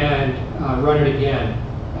and run it again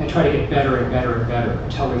and try to get better and better and better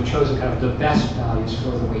until we've chosen kind of the best values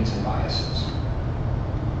for the weights and biases.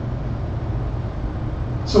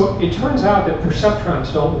 So it turns out that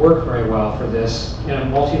perceptrons don't work very well for this in a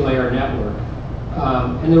multi-layer network.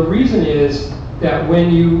 And the reason is that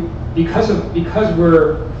because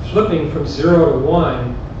we're flipping from 0 to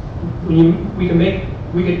 1, we can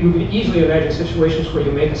easily imagine situations where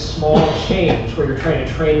you make a small change, where you're trying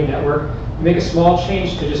to train a network, you make a small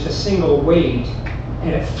change to just a single weight,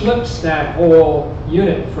 and it flips that whole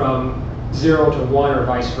unit from 0 to 1 or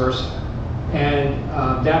vice versa. And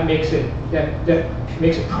that makes it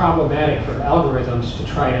problematic for algorithms to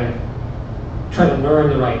try to learn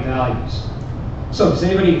the right values. So does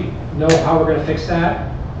anybody know how we're going to fix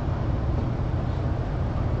that?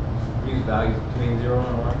 Use values between 0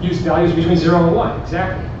 and 1. Use values between 0 and 1,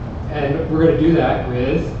 exactly. And we're going to do that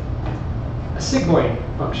with a sigmoid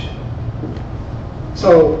function.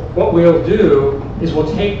 So what we'll do is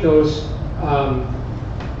we'll take those,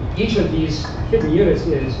 each of these hidden units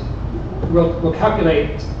is, we'll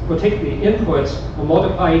take the inputs, we'll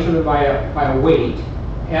multiply each of them by a weight,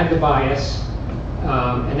 add the bias,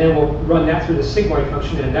 and then we'll run that through the sigmoid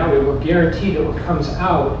function, and that way we'll guarantee that what comes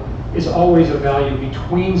out is always a value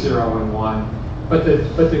between 0 and 1. But the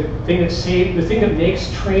thing that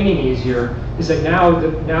makes training easier is that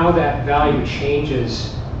now that value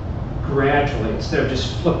changes gradually instead of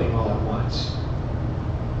just flipping all at once.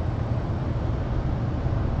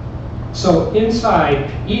 So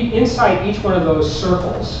inside each one of those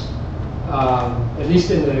circles, at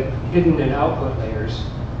least in the hidden and output layers,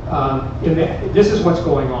 this is what's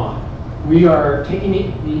going on. we are taking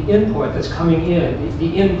the input that's coming in,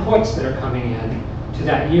 the inputs that are coming in to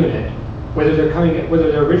that unit, whether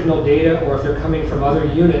they're original data or if they're coming from other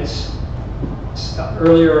units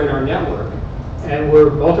earlier in our network, and we're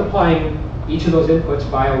multiplying each of those inputs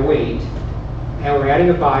by a weight, and we're adding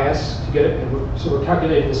a bias to get it, and so we're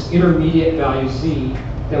calculating this intermediate value z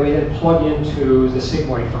that we then plug into the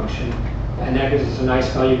sigmoid function, and that gives us a nice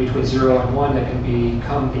value between 0 and 1 that can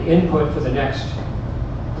become the input for the next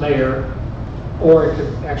layer, or it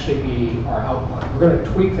could actually be our output. We're going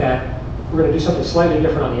to tweak that. We're going to do something slightly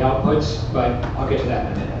different on the outputs, but I'll get to that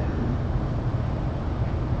in a minute.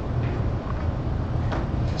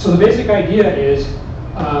 So the basic idea is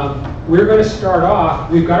we're going to start off,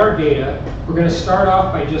 we've got our data, we're going to start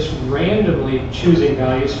off by just randomly choosing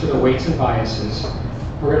values for the weights and biases.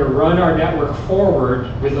 We're going to run our network forward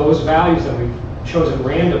with those values that we've chosen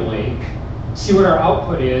randomly, see what our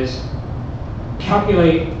output is,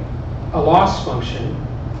 calculate a loss function,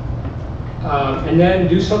 and then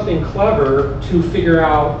do something clever to figure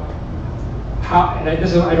out how, and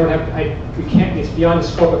it's beyond the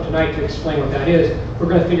scope of tonight to explain what that is. We're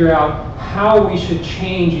going to figure out how we should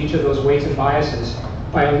change each of those weights and biases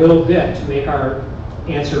by a little bit to make our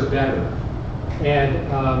answer better. And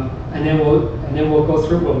then we'll go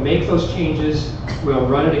through, we'll make those changes, we'll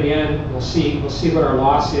run it again, we'll see what our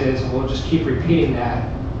loss is, and we'll just keep repeating that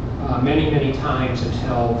many, many times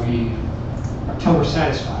until we're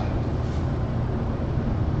satisfied.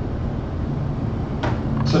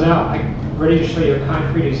 So now I'm ready to show you a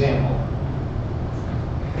concrete example.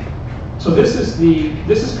 So this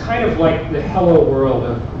is kind of like the hello world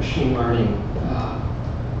of machine learning.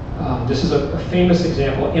 This is a famous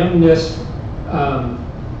example. MNIST.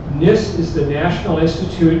 NIST is the National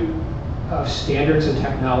Institute of Standards and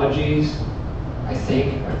Technologies. I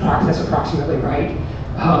think that's approximately right.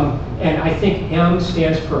 And I think M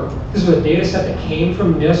stands for, this is a data set that came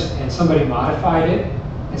from NIST and somebody modified it.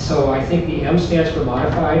 And so I think the M stands for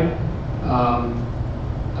modified.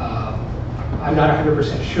 I'm not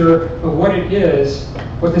 100% sure, but what it is,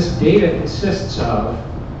 what this data consists of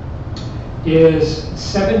is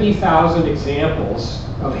 70,000 examples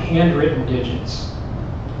of handwritten digits.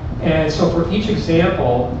 And so for each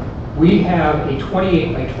example, we have a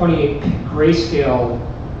 28 by 28 grayscale,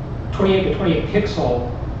 28 by 28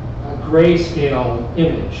 pixel grayscale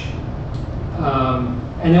image.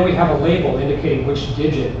 And then we have a label indicating which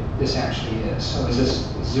digit this actually is. So is this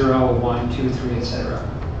 0, 1, 2, 3, etc.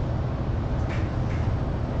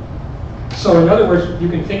 So in other words, you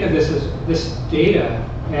can think of this data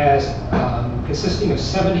as consisting of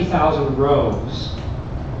 70,000 rows.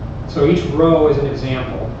 So each row is an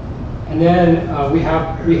example. And then we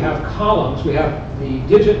have columns. We have the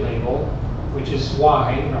digit label, which is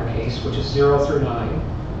Y in our case, which is 0 through 9.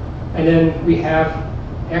 And then we have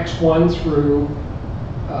X1 through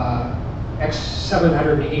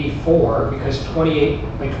X784, because 28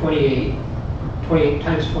 by 28, 28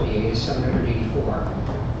 times 28 is 784.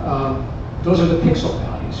 Those are the pixel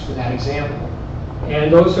values for that example.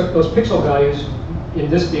 And those pixel values, in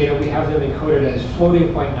this data, we have them encoded as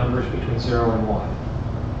floating point numbers between 0 and 1.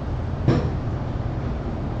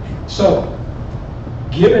 So,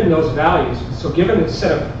 given those values, so given the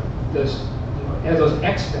set of those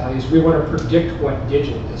X values, we want to predict what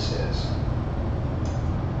digit this is.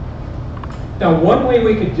 Now, one way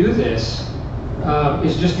we could do this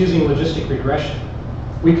is just using logistic regression.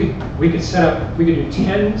 We could do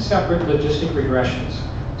 10 separate logistic regressions.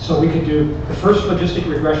 So we could do, the first logistic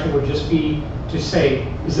regression would just be to say,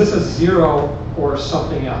 is this a 0 or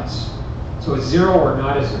something else? So it's 0 or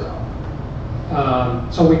not a 0.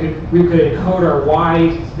 So we could encode our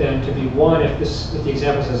Y then to be 1 if the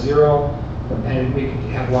example says 0, and we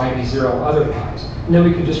could have Y be 0 otherwise. And then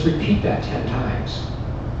we could just repeat that 10 times.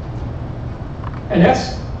 And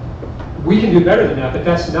we can do better than that, but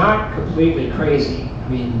that's not completely crazy. I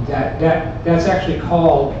mean, that's actually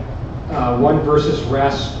called one versus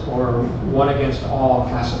rest or one against all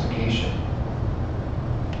classification.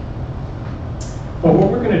 But what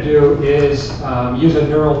we're going to do is use a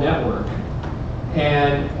neural network.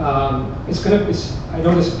 And I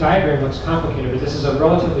know this diagram looks complicated, but this is a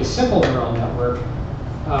relatively simple neural network.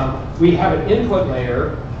 We have an input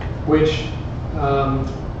layer, which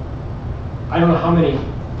I don't know how many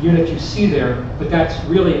units you see there, but that's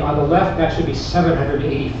really, on the left, that should be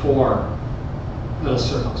 784 little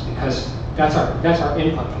circles, because that's our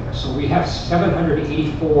input layer. So we have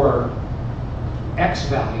 784 X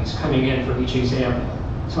values coming in for each example.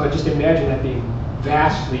 So I just imagine that being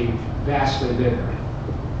vastly, vastly bigger.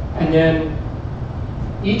 And then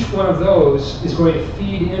each one of those is going to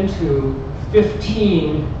feed into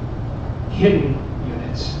 15 hidden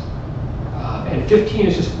units. 15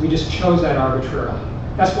 is just, we just chose that arbitrarily.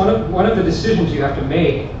 That's one of the decisions you have to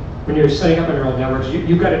make when you're setting up a neural networks.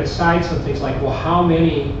 You've got to decide some things like, well, how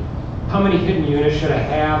many hidden units should I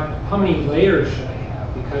have? How many layers should I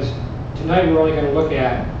have? Because tonight we're only going to look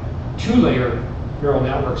at 2-layer neural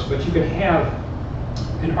networks, but you can have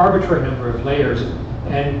an arbitrary number of layers,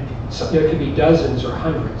 and so there could be dozens or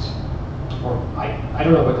hundreds, or I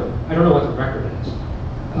don't know what the record is.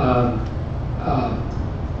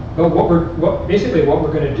 But basically what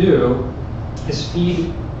we're going to do is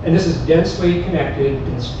feed, and this is densely connected,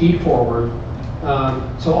 and it's feed forward.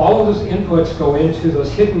 So all of those inputs go into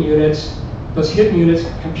those hidden units. Those hidden units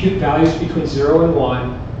compute values between 0 and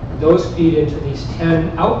 1. Those feed into these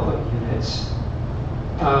 10 output units.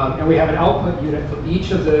 And we have an output unit for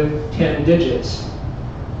each of the 10 digits.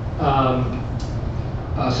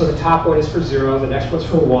 So the top one is for 0, the next one's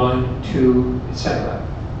for 1, 2, etc.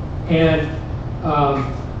 And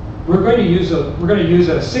we're going to use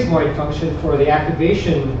a sigmoid function for the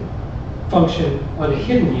activation function on the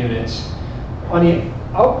hidden units. On the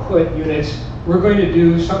output units, we're going to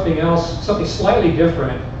do something else, something slightly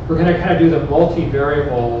different. We're going to kind of do the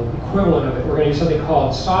multivariable equivalent of it. We're going to use something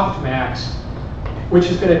called softmax, which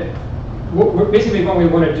is going to, basically what we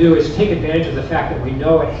want to do is take advantage of the fact that we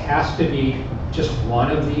know it has to be just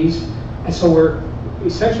one of these. And so we're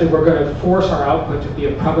going to force our output to be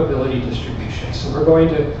a probability distribution. So we're going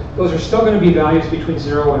to, those are still going to be values between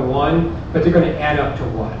 0 and 1, but they're going to add up to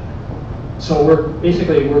 1. So we're going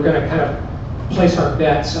to kind of place our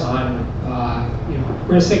bets on, we're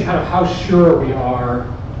going to say kind of how sure we are,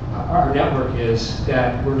 our network is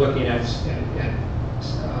that we're looking at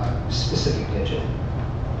specific digit.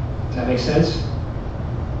 Does that make sense?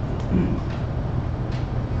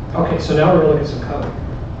 Okay, so now we're going to look at some code.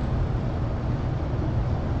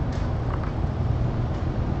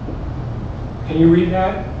 Can you read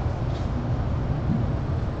that?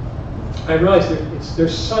 I realize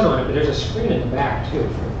there's sun on it, but there's a screen in the back too,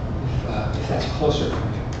 if that's closer for you.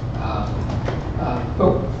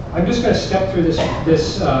 But I'm just going to step through this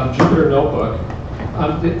Jupyter notebook.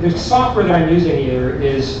 The software that I'm using here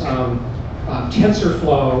is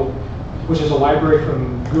TensorFlow, which is a library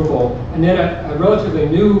from Google, and then a relatively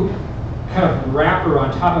new kind of wrapper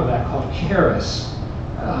on top of that called Keras,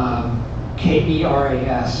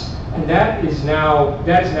 Keras. And that is now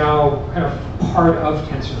kind of part of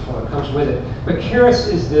TensorFlow. It comes with it. But Keras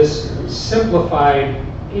is this simplified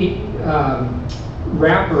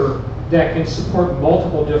wrapper that can support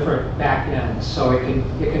multiple different backends. So it can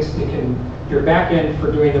your backend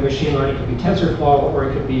for doing the machine learning could be TensorFlow, or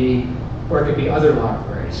it could be other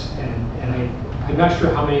libraries. And I'm not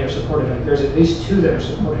sure how many are supported. There's at least 2 that are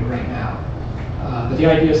supported right now. But the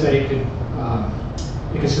idea is that it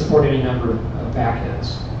can support any number of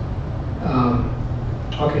backends.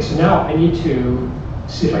 Okay, so now I need to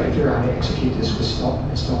see if I can figure out how to execute this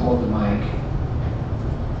and still hold the mic.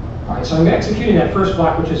 All right, so I'm executing that first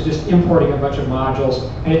block, which is just importing a bunch of modules,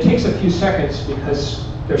 and it takes a few seconds because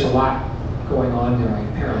there's a lot going on there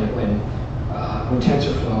apparently when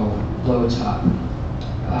TensorFlow loads up.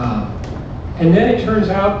 And then it turns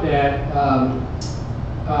out that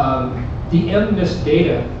the MNIST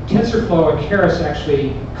data, TensorFlow and Keras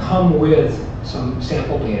actually come with some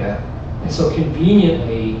sample data. And so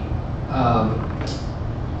conveniently,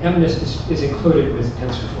 MNIST is included with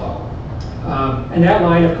TensorFlow. And that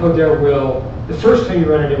line of code there the first time you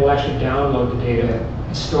run it, it will actually download the data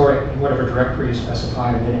and store it in whatever directory you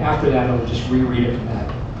specify. And then after that, it'll just reread it from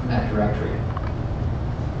that directory.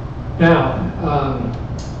 Now,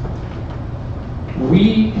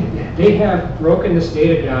 they have broken this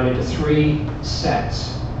data down into 3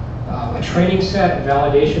 sets. A training set, a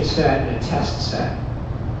validation set, and a test set.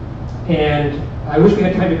 And I wish we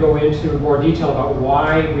had time to go into more detail about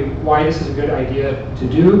why this is a good idea to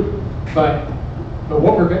do, but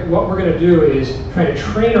what we're going to do is try to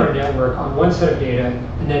train our network on one set of data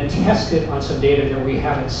and then test it on some data that we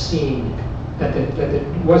haven't seen, that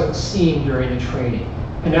wasn't seen during the training.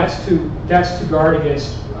 And that's to guard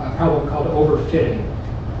against a problem called overfitting,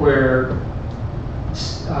 where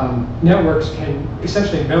networks can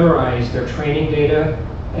essentially memorize their training data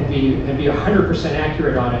and be 100%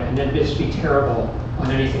 accurate on it, and then just be terrible on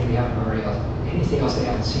anything else they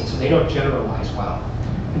haven't seen. So they don't generalize well.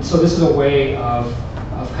 And so this is a way of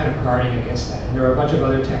kind of guarding against that. And there are a bunch of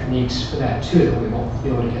other techniques for that too that we won't be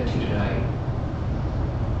able to get to tonight.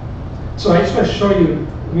 So I just want to show you.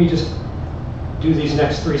 Let me just do these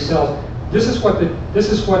next 3 cells. This is what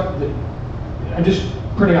I'm just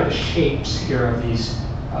putting out the shapes here of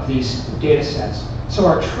these data sets. So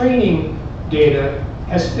our training data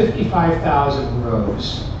has 55,000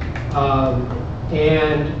 rows.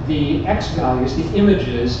 and the X values, the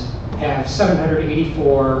images, have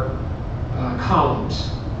 784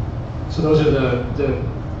 columns. So those are the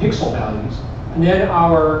pixel values. And then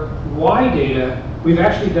our Y data, we've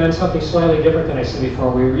actually done something slightly different than I said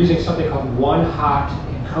before. We were using something called one-hot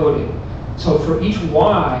encoding. So for each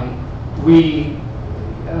Y, we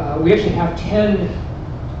actually have 10,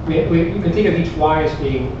 you can think of each Y as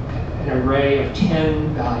being an array of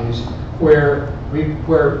 10 values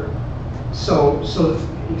so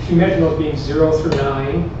if you imagine those being 0 through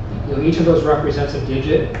 9, each of those represents a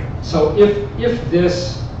digit. So if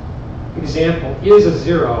this example is a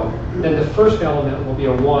 0, then the first element will be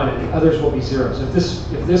a 1 and the others will be zeros. If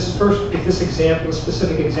this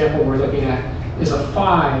specific example we're looking at is a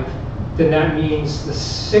 5, then that means the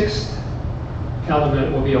 6th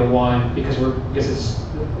element will be a 1 because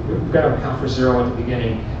we've got to account for 0 at the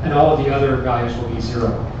beginning, and all of the other values will be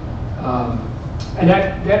 0. And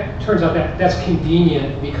that turns out that's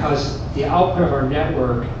convenient because the output of our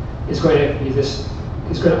network is going to be is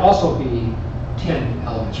going to also be 10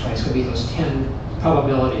 elements, right? It's going to be those 10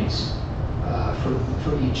 probabilities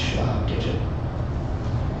for each digit.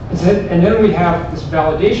 And then we have this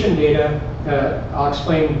validation data. I'll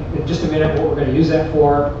explain in just a minute what we're going to use that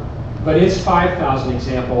for. But it's 5,000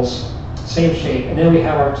 examples, same shape. And then we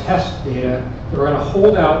have our test data that we're going to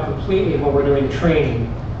hold out completely when we're doing the training.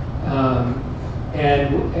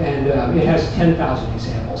 It has 10,000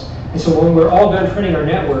 examples. And so when we're all done training our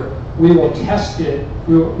network, we will test it.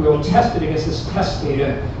 We will test it against this test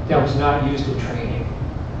data that was not used in training.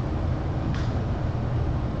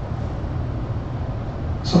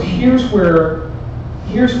 So here's where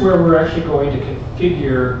we're actually going to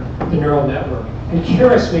configure the neural network. And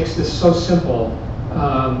Keras makes this so simple.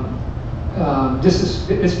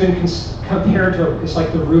 It's been compared to, it's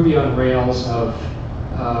like the Ruby on Rails of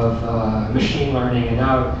machine learning, and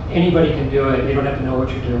now anybody can do it. You don't have to know what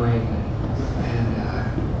you're doing,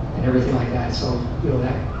 and everything like that. So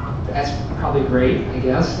that's probably great, I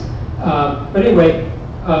guess. But anyway,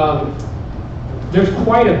 there's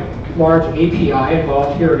quite a large API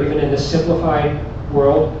involved here, even in this simplified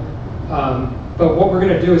world. But what we're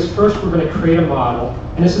going to do is first we're going to create a model,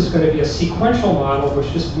 and this is going to be a sequential model,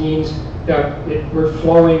 which just means that we're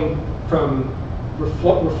flowing from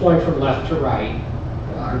left to right.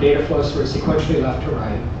 Our data flows through sequentially left to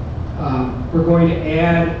right. We're going to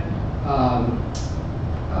add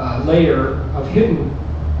a layer of hidden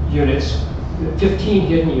units, 15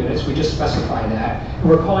 hidden units. We just specify that, and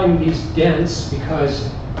we're calling these dense because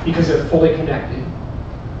they're fully connected.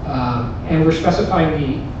 And we're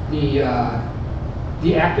specifying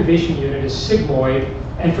the activation unit is sigmoid,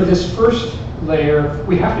 and for this first layer,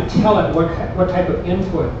 we have to tell it what type of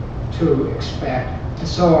input to expect. And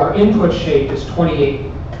so our input shape is 28.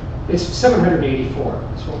 It's 784.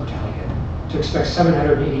 That's what we're telling it, to expect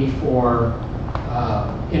 784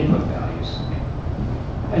 input values.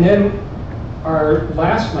 And then our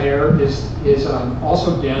last layer is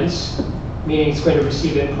also dense, meaning it's going to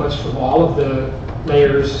receive inputs from all of the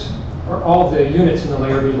layers, or all of the units in the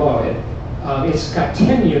layer below it. It's got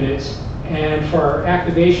 10 units, and for our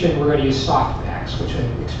activation, we're going to use softmax, which I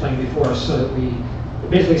explained before, so that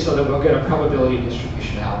we'll get a probability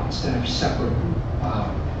distribution out instead of separate.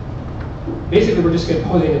 Basically, we're just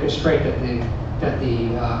imposing the constraint that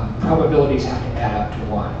the probabilities have to add up to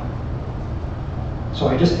 1. So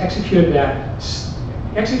I just executed that.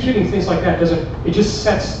 Executing things like that it just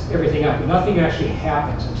sets everything up. Nothing actually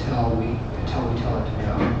happens until we tell it to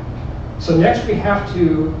go. So next we have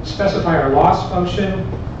to specify our loss function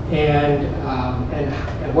and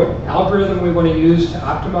what algorithm we want to use to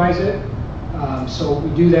optimize it. So we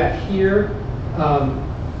do that here.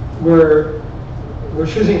 We're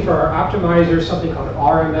choosing for our optimizer something called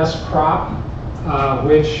RMS prop,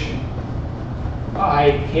 which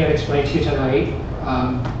I can't explain to you tonight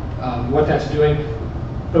what that's doing.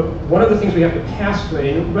 But one of the things we have to pass to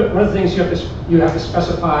it, and one of the things you have to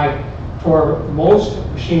specify for most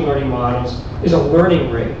machine learning models is a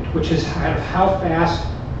learning rate, which is kind of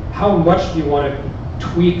how much do you want to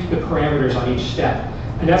tweak the parameters on each step.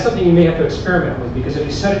 And that's something you may have to experiment with, because if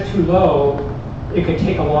you set it too low, it can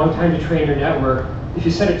take a long time to train your network. If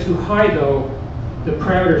you set it too high, though, the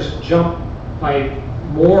parameters jump by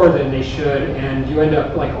more than they should, and you end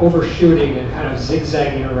up like overshooting and kind of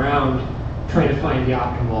zigzagging around trying to find the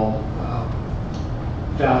optimal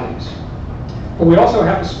values. But we also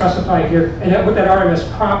have to specify here, and what that RMS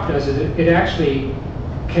prop does is it actually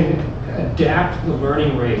can adapt the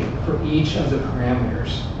learning rate for each of the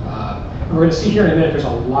parameters. And we're going to see here in a minute there's a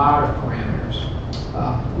lot of parameters.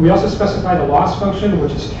 We also specify the loss function,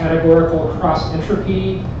 which is categorical cross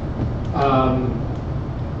entropy.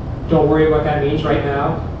 Don't worry what that means right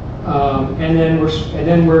now. And then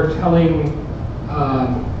we're telling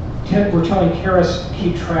Keras to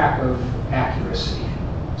keep track of accuracy,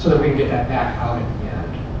 so that we can get that back out at the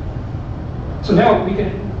end. So now we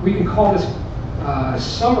can call this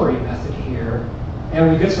summary method here, and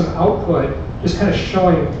we get some output just kind of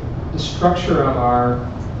showing the structure of our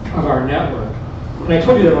network. And I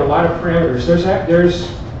told you there were a lot of parameters.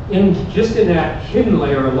 Just in that hidden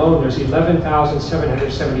layer alone, there's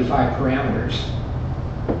 11,775 parameters.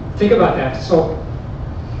 Think about that. So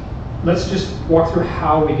let's just walk through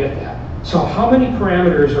how we get that. So how many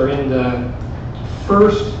parameters are in the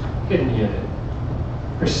first hidden unit?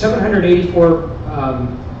 There's 784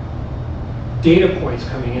 data points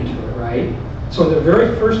coming into it, right? So in the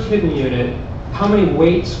very first hidden unit, how many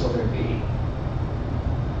weights will there be?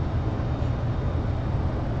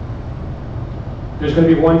 There's going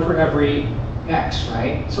to be one for every x,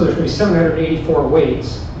 right? So there's going to be 784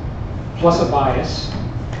 weights plus a bias.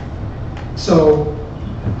 So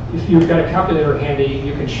if you've got a calculator handy,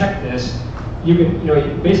 you can check this. You can,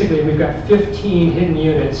 basically we've got 15 hidden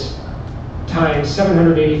units times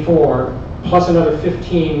 784 plus another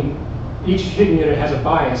 15. Each hidden unit has a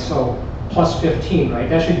bias, so plus 15, right?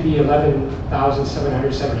 That should be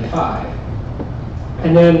 11,775.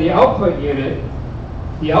 And then the output unit,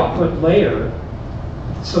 the output layer.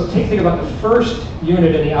 So think about the first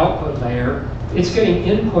unit in the output layer. It's getting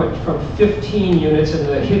input from 15 units in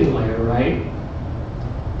the hidden layer, right?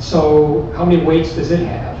 So how many weights does it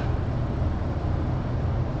have?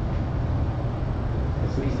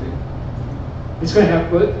 It's going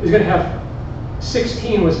to have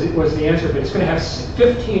 16 was the answer, but it's going to have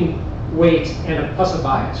 15 weights and a plus a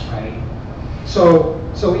bias, right? So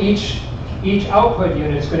each output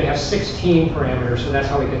unit is going to have 16 parameters, so that's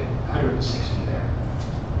how we get 160 there.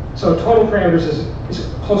 So total parameters is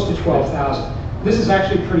close to 12,000. This is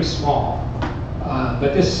actually pretty small,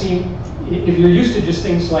 but if you're used to just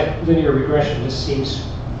things like linear regression, this seems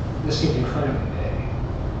incredibly big.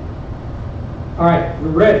 All right, we're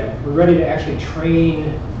ready. We're ready to actually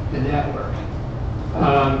train the network.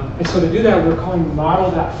 And so to do that, we're calling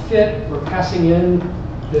model.fit. We're passing in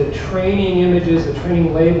the training images, the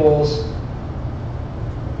training labels.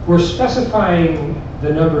 We're specifying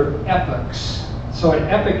the number of epochs. So an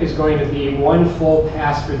epoch is going to be one full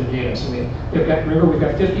pass through the data. So remember, we've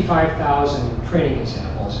got 55,000 training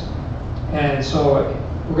examples. And so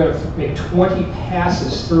we're going to make 20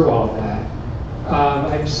 passes through all of that.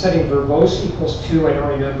 I'm setting verbose equals 2. I don't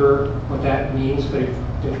remember what that means, but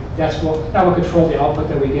that will control the output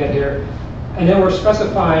that we get here. And then we're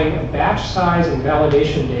specifying a batch size and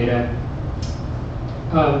validation data.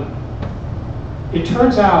 It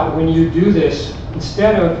turns out when you do this,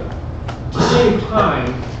 instead of saving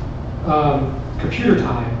time, computer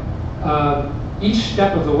time, each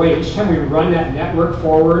step of the way, each time we run that network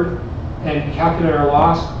forward and calculate our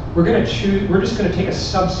loss, we're just going to take a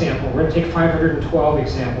subsample. We're going to take 512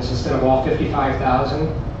 examples instead of all 55,000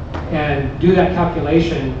 and do that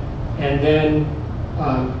calculation, and then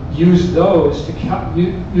use those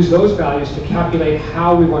values to calculate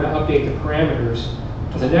how we want to update the parameters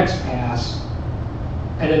for the next pass.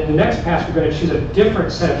 And in the next pass, we're going to choose a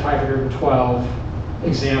different set of 512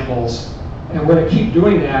 examples, and we're going to keep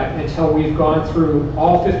doing that until we've gone through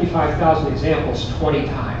all 55,000 examples 20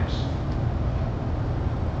 times.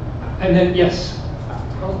 And then, yes?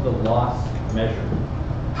 How's the loss measured?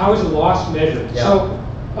 How is the loss measured? Yeah. So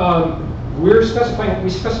we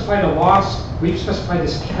specified a loss. We've specified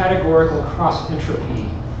this categorical cross-entropy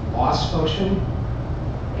loss function,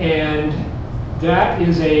 and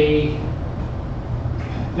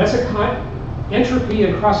entropy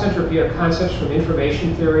and cross-entropy are concepts from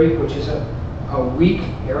information theory, which is a weak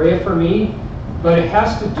area for me, but it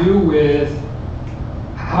has to do with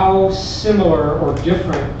how similar or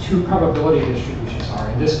different two probability distributions are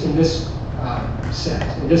in this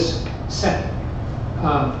set.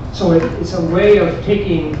 So it's a way of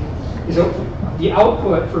taking, the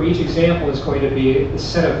output for each example is going to be a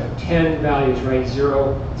set of 10 values, right?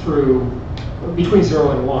 Between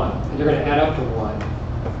 0 and 1, and they're going to add up to 1.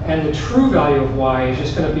 And the true value of y is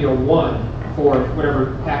just going to be a 1 for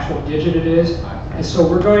whatever actual digit it is. And so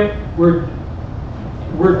we're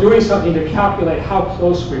doing something to calculate how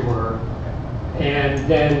close we were, and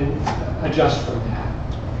then adjust from that.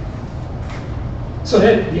 So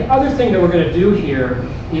then the other thing that we're going to do here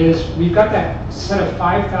is we've got that set of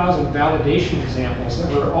 5,000 validation examples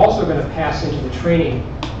that we're also going to pass into the training.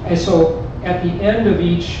 And so at the end of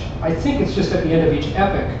each, I think it's just at the end of each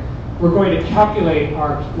epoch, we're going to calculate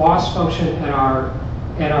our loss function and our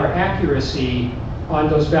accuracy on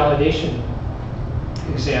those validation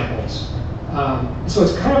examples. So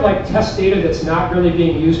it's kind of like test data that's not really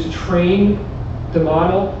being used to train the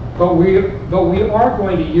model, but we are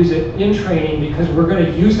going to use it in training because we're going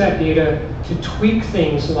to use that data to tweak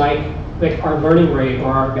things like our learning rate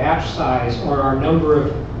or our batch size or our number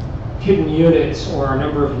of hidden units or our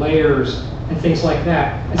number of layers and things like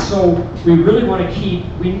that. And so we really want to keep,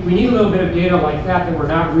 we need a little bit of data like that we're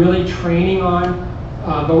not really training on,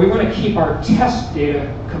 but we want to keep our test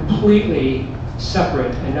data completely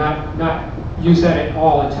separate and not use that at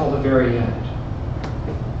all until the very end.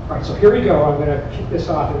 All right, so here we go. I'm going to kick this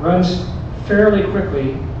off. It runs fairly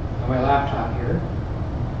quickly on my laptop here.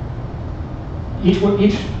 Each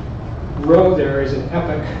row there is an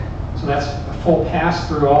epoch, so that's a full pass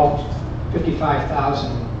through all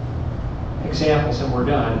 55,000 examples, and we're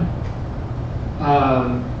done.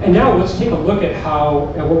 And now let's take a look at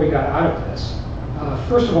what we got out of this.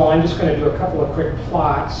 First of all, I'm just going to do a couple of quick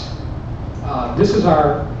plots. This is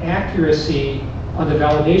our accuracy on the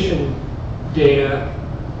validation data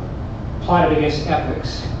plotted against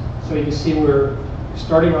epochs. So you can see we're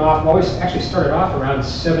starting off, well, we actually started off around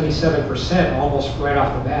 77%, almost right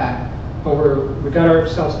off the bat, but we got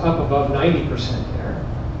ourselves up above 90% there.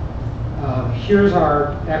 Here's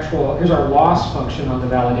our loss function on the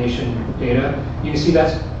validation data. You can see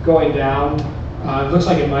that's going down. It looks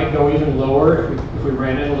like it might go even lower if we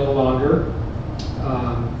ran it a little longer.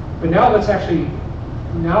 But now let's actually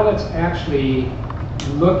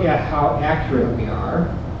look at how accurate we are.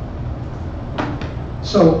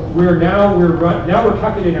 So we're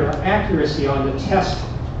calculating our accuracy on the test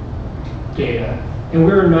data, and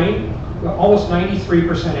we're almost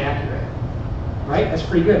 93% accurate. Right? That's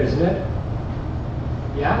pretty good, isn't it?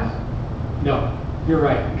 Yeah? No, you're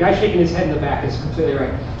right. The guy shaking his head in the back is completely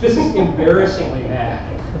right. This is embarrassingly bad.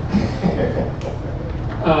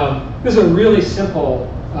 This is a really simple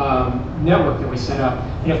network that we set up,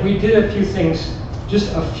 and if we did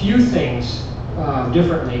just a few things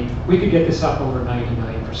differently, we could get this up over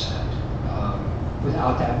 99%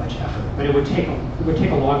 without that much effort. But it would take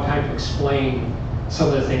a long time to explain some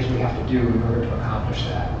of the things we have to do in order to accomplish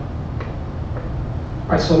that. All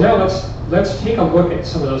right, so now let's take a look at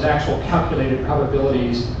some of those actual calculated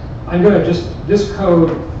probabilities. I'm going to this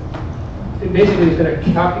code, it basically is going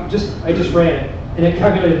to I just ran it, and it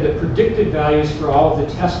calculated the predicted values for all of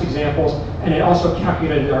the test examples, and it also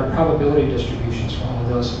calculated our probability distributions for all of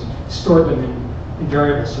those, and stored them in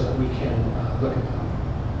variables so that we can look at them.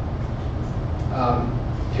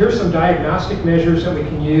 Here's some diagnostic measures that we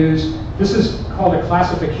can use. This is called a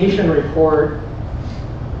classification report.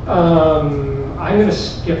 I'm going to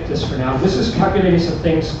skip this for now. This is calculating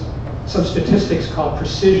some statistics called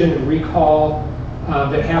precision and recall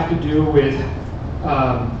that have to do with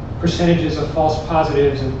percentages of false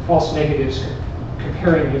positives and false negatives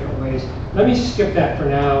comparing different ways. Let me skip that for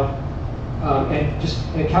now and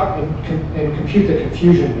compute the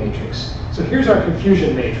confusion matrix. So here's our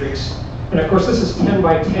confusion matrix. And of course, this is 10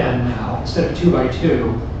 by 10 now instead of 2 by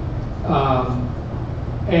 2.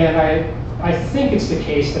 And I think it's the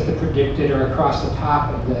case that the predicted are across the top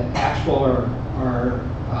and the actual are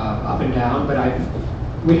up and down, but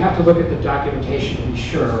we have to look at the documentation to be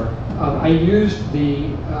sure. I used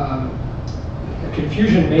the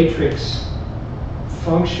confusion matrix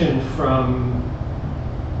function from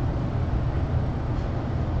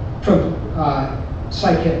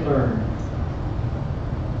scikit-learn.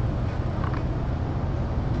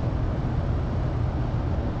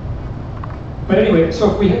 But anyway,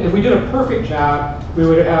 so if we did a perfect job, we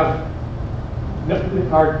would have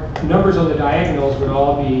our numbers on the diagonals would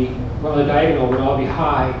all be, well, the diagonal would all be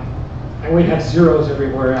high, and we'd have zeros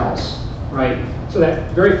everywhere else, right? So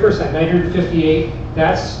that very first, that 958,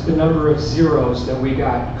 that's the number of zeros that we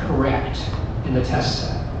got correct in the test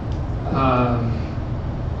set.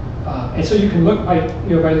 And so you can look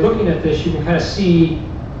by looking at this, you can kind of see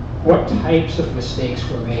what types of mistakes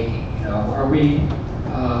we're making. Are we?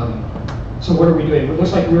 So what are we doing? It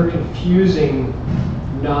looks like we're confusing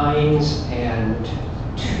 9s and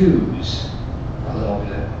 2s a little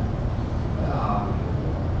bit.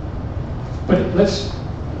 But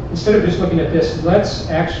instead of just looking at this, let's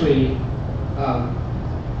actually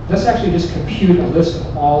just compute a list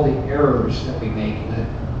of all the errors that we make in the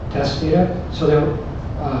test data. So there,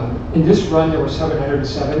 in this run, there were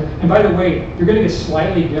 707. And by the way, you're going to get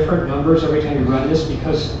slightly different numbers every time you run this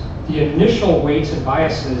because the initial weights and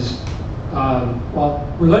biases, well,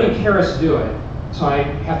 we're letting Keras do it, so I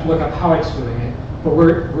have to look up how it's doing it. But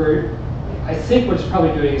I think what it's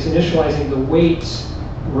probably doing is initializing the weights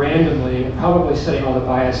randomly and probably setting all the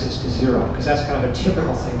biases to 0, because that's kind of a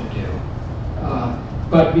typical thing to do.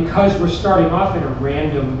 But because we're starting off in a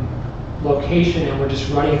random location and we're just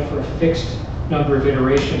running it for a fixed number of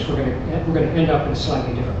iterations, we're going to end up in a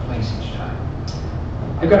slightly different place each time.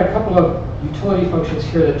 I've got a couple of utility functions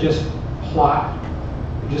here that just plot.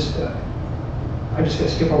 I'm just going to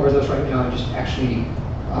skip over those right now and just actually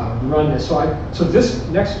run this. So this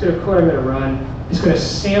next bit of code I'm going to run is going to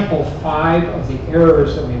sample 5 of the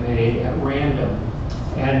errors that we made at random,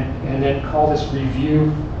 and then call this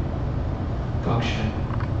review function.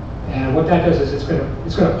 And what that does is it's going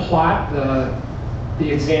to plot the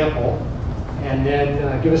example and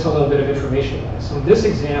then give us a little bit of information about it. So this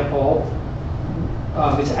example,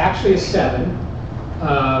 it's actually a 7.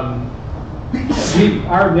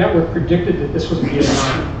 Our network predicted that this was going to be a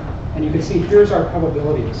 9. And you can see here's our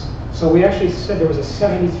probabilities. So we actually said there was a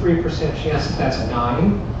 73% chance that that's a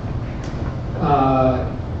 9.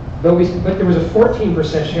 But there was a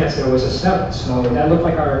 14% chance that it was a 7. So that looked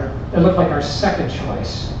like our second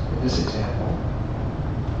choice in this example.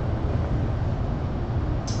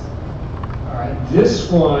 All right, this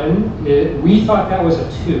one, we thought that was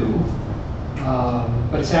a 2,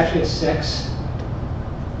 but it's actually a 6.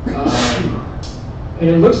 And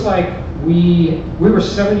it looks like we were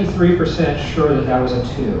 73% sure that that was a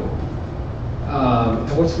 2. And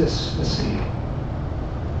what's this? Let's see.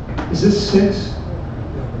 Is this 6?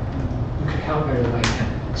 You can count better than I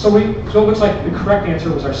can. So it looks like the correct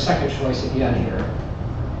answer was our second choice again here.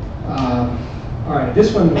 All right,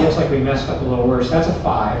 this one looks like we messed up a little worse. That's a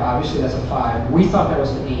 5. Obviously, that's a 5. We thought that was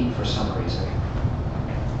an 8 for some reason.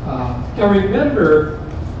 Now remember,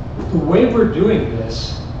 the way we're doing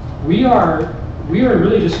this, we are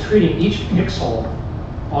really just treating each pixel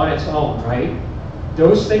on its own, right?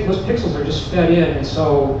 Those pixels are just fed in, and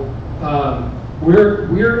so we're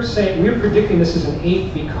predicting this is an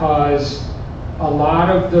 8 because a lot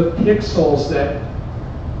of the pixels that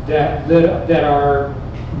are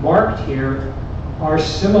marked here are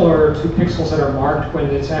similar to pixels that are marked when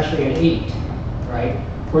it's actually an 8, right?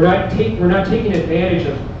 We're not taking advantage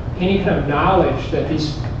of any kind of knowledge that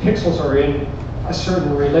these pixels are in a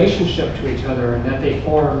certain relationship to each other and that they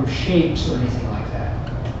form shapes or anything like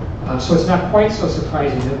that. So it's not quite so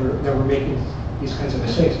surprising that we're making these kinds of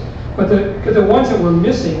mistakes. But the ones that we're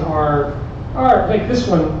missing are like this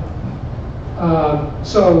one.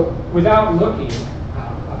 So without looking,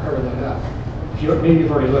 I'll cover that up. Maybe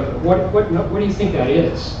you've already looked. What do you think that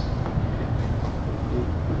is?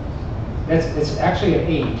 It's actually an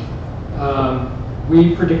 8.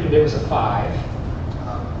 We predicted it was a 5.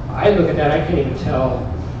 I look at that, I can't tell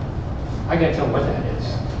what that is.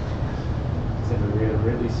 It's in a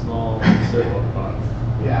really small circle box.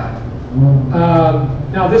 Yeah.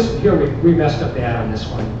 Now this here we messed up bad on this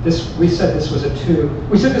one. We said this was a 2.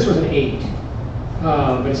 We said this was an 8,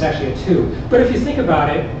 but it's actually a 2. But if you think about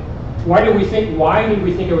it, why did we think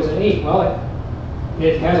it was an 8? Well,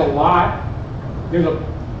 it has a lot. There's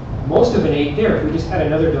most of an 8 there. If we just had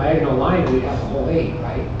another diagonal line, we'd have the whole 8,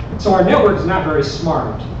 right? So our network is not very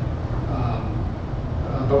smart.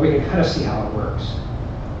 But we can kind of see how it works.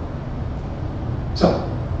 So,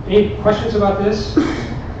 any questions about this?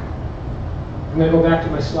 I'm going to go back to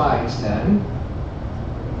my slides then.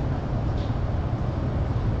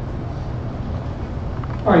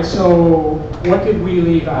 All right, so what did we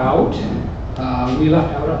leave out? We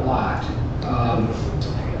left out a lot.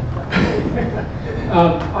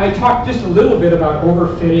 I talked just a little bit about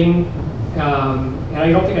overfitting, and I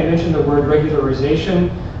don't think I mentioned the word regularization.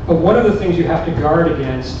 But one of the things you have to guard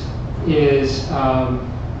against is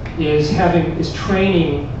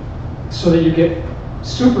training so that you get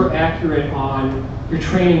super accurate on your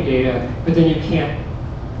training data, but then you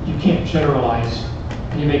can't generalize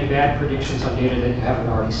and you make bad predictions on data that you haven't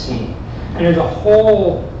already seen. And there's a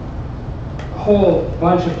whole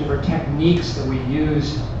bunch of different techniques that we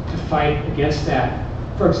use to fight against that.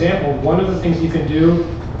 For example, one of the things you can do,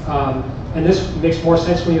 and this makes more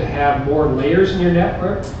sense when you have more layers in your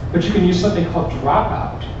network, but you can use something called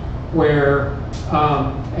dropout, where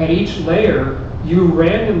at each layer, you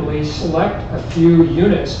randomly select a few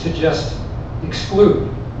units to just exclude.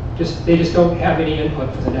 They just don't have any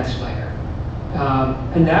input for the next layer.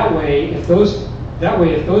 And that way, if those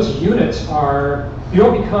units are, you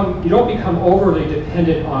don't become overly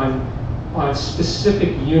dependent on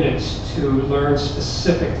specific units to learn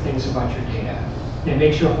specific things about your data. It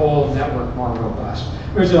makes your whole network more robust.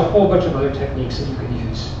 There's a whole bunch of other techniques that you can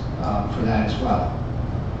use for that as well.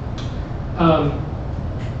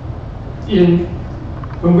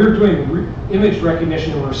 When we're doing image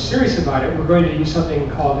recognition and we're serious about it, we're going to use something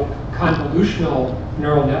called convolutional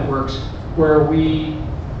neural networks, where we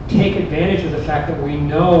take advantage of the fact that we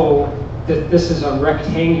know that this is a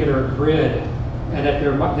rectangular grid and that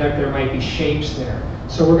there might be shapes there.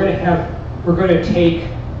 So we're going to take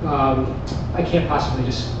I can't possibly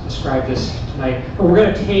just describe this tonight, but we're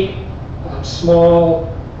going to take small,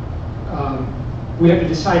 we have to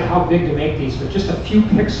decide how big to make these, but just a few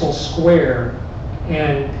pixels square,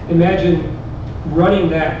 and imagine running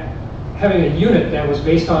that, having a unit that was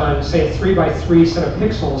based on, say, a 3 by 3 set of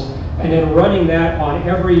pixels, and then running that on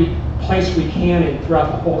every place we can and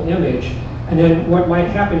throughout the whole image. And then what might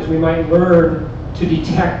happen is we might learn to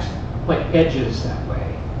detect like edges that way.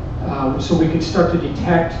 So we could start to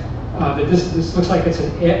detect that this looks like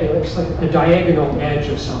it looks like a diagonal edge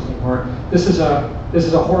of something, or this is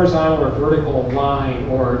a horizontal or vertical line,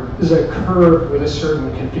 or this is a curve with a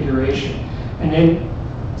certain configuration. And then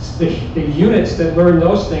the units that learn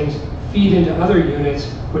those things feed into other units,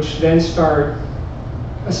 which then start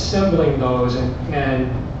assembling those and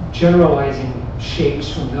generalizing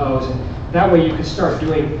shapes from those. And that way you can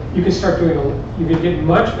get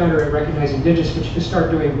much better at recognizing digits, but you can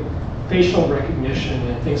start doing facial recognition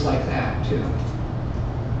and things like that too.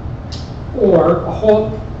 Or a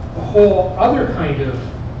whole other kind of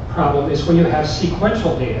problem is when you have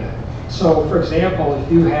sequential data. So for example,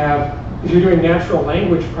 if you're doing natural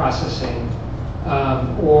language processing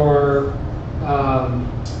or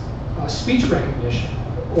speech recognition,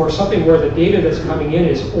 or something where the data that's coming in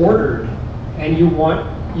is ordered, and you want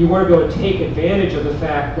to be able to take advantage of the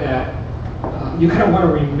fact that you kind of want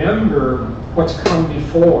to remember what's come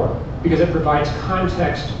before, because it provides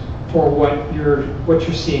context for what you're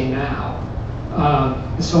seeing now.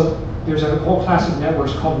 So there's a whole class of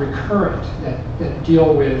networks called recurrent that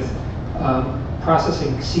deal with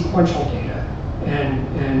processing sequential data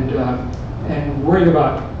and worrying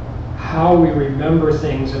about how we remember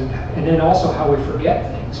things and then also how we forget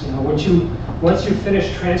things. You know, once you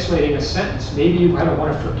finish translating a sentence, maybe you kind of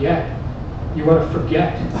want to forget. You want to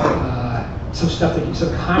forget some stuff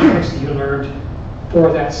some context that you learned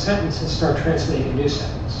for that sentence and start translating a new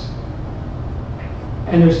sentence.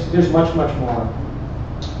 And there's much more.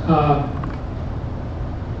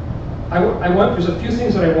 There's a few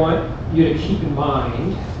things that I want you to keep in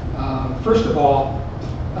mind. First of all,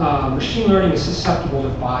 machine learning is susceptible to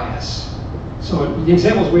bias. So the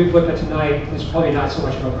examples we've looked at tonight is probably not so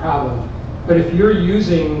much of a problem. But if you're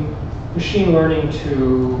using machine learning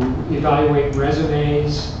to evaluate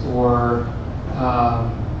resumes, or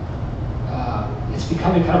it's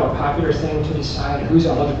becoming kind of a popular thing to decide who's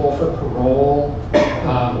eligible for parole,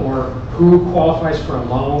 or who qualifies for a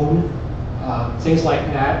loan, things like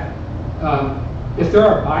that. If there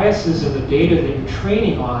are biases in the data that you're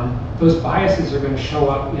training on, those biases are going to show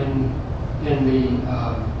up in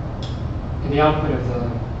the output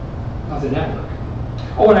of the network.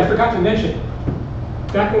 Oh, and I forgot to mention,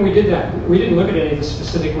 back when we did that, we didn't look at any of the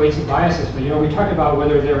specific weights and biases, but we talked about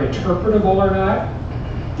whether they're interpretable or not.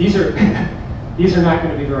 These are not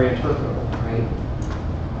going to be very interpretable, right?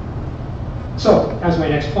 So that's my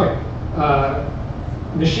next point.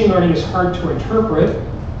 Machine learning is hard to interpret.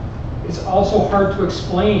 It's also hard to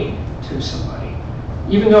explain to somebody.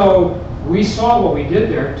 Even though we saw what we did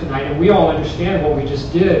there tonight and we all understand what we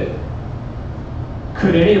just did,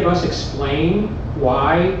 could any of us explain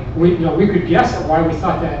why? We could guess at why we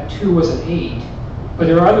thought that 2 was an 8, but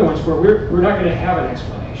there are other ones where we're not going to have an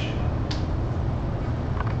explanation.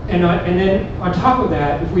 And then on top of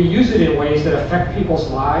that, if we use it in ways that affect people's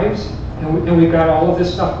lives, and we've got all of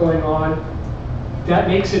this stuff going on, that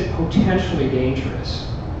makes it potentially dangerous.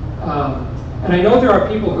 And I know there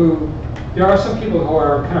are some people who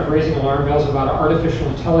are kind of raising alarm bells about artificial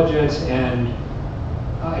intelligence, and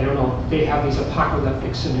I don't know, they have these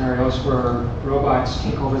apocalyptic scenarios where robots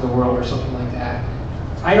take over the world or something like that.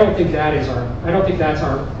 I don't think that's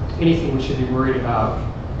anything we should be worried about.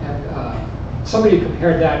 And, somebody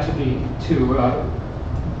compared that to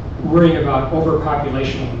worrying about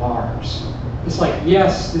overpopulation of Mars. It's like,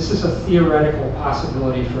 yes, this is a theoretical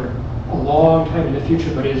possibility for a long time in the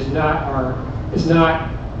future, but it is not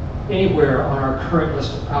anywhere on our current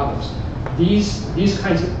list of problems. These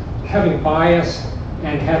kinds of having bias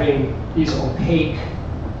and having these opaque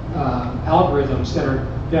algorithms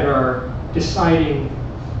that are deciding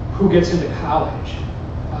who gets into college,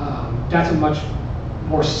 that's a much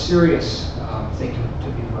more serious thing to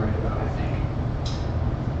be worried about, I think.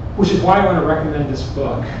 Which is why I want to recommend this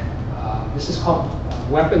book. This is called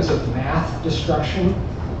Weapons of Math Destruction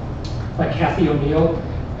by Kathy O'Neill.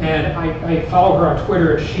 And I follow her on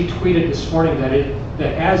Twitter, and she tweeted this morning that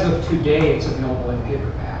as of today, it's available in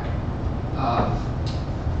paperback.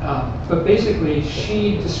 But basically,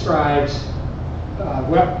 she describes a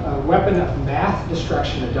weapon of math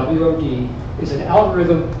destruction, a WOD, is an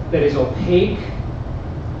algorithm that is opaque,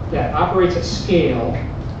 that operates at scale,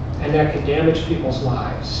 and that can damage people's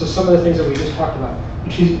lives. So some of the things that we just talked about.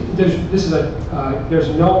 She's a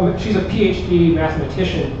PhD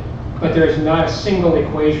mathematician, but there's not a single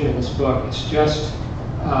equation in this book. It's just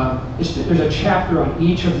there's a chapter on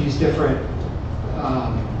each of these different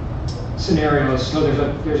scenarios. So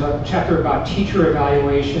there's a chapter about teacher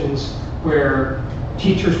evaluations where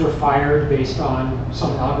teachers were fired based on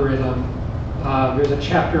some algorithm. There's a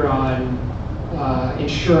chapter on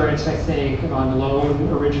insurance, I think, and on loan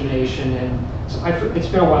origination, and so it's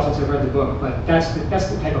been a while since I've read the book, but that's the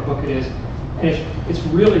type of book it is, and it's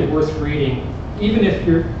really worth reading. Even if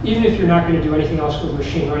you're not going to do anything else with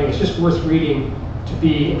machine learning, it's just worth reading to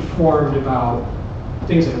be informed about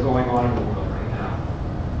things that are going on in the world right now.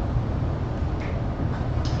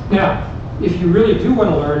 Now, if you really do want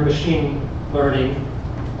to learn machine learning,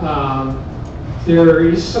 there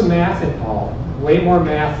is some math involved, way more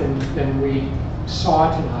math than we saw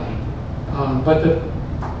tonight. But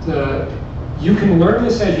you can learn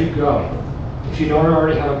this as you go if you don't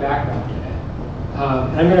already have a background in it.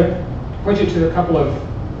 And I'm going to point you to a couple of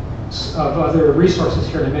other resources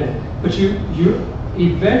here in a minute. But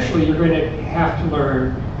eventually you're going to have to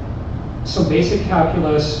learn some basic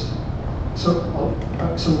calculus,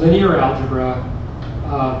 some linear algebra,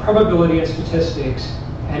 probability and statistics,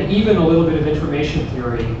 and even a little bit of information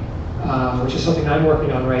theory, which is something I'm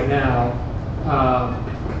working on right now.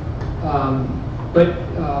 But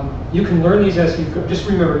you can learn these as you go. Just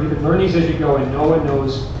remember, you can learn these as you go, and no one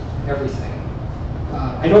knows everything.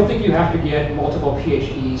 I don't think you have to get multiple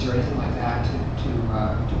PhDs or anything like that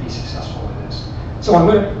to be successful in this. So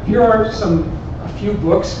here are a few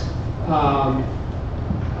books.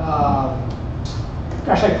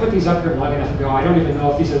 Gosh, I put these up here long enough ago. I don't even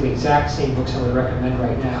know if these are the exact same books I would recommend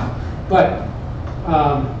right now. But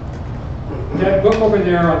that book over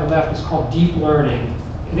there on the left is called Deep Learning.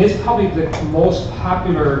 And it's probably the most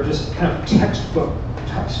popular, just kind of textbook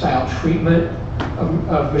style treatment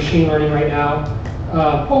of machine learning right now.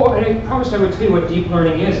 And I promised I would tell you what deep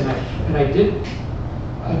learning is, and I did.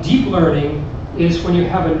 Deep learning is when you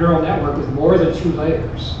have a neural network with more than 2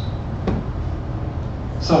 layers.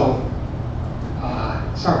 So,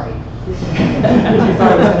 sorry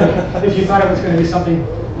if you thought it was going to be something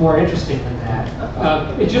more interesting than that.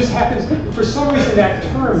 It just happens, for some reason that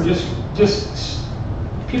term just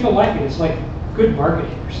people like it. It's like good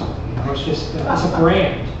marketing or something. You know, it's just it's a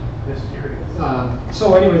brand.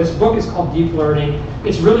 So anyway, this book is called Deep Learning.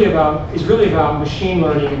 It's really about machine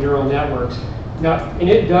learning and neural networks. Now, and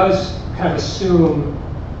it does kind of assume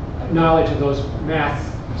knowledge of those math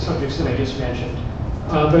subjects that I just mentioned.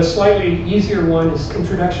 But a slightly easier one is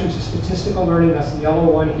Introduction to Statistical Learning. That's the yellow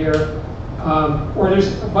one here. Or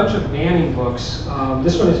there's a bunch of Manning books.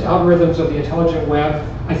 This one is Algorithms of the Intelligent Web.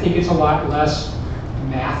 I think it's a lot less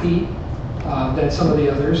mathy than some of the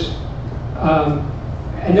others.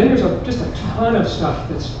 And then there's just a ton of stuff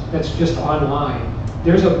that's just online.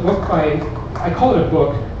 There's a book I call it a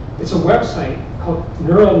book. It's a website called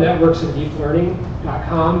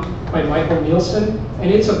neuralnetworksanddeeplearning.com by Michael Nielsen,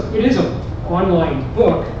 and it is an online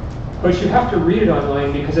book, but you have to read it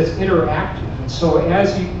online because it's interactive. And so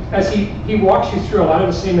as he walks you through a lot of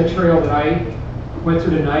the same material that I went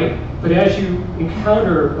through tonight, but as you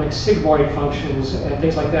encounter like sigmoid functions and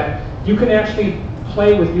things like that, you can actually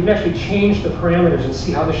you can actually change the parameters and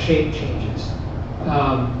see how the shape changes.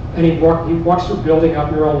 And he walks through building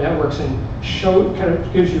up neural networks and kind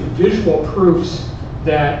of gives you visual proofs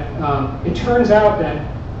that it turns out that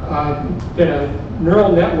a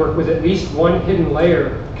neural network with at least one hidden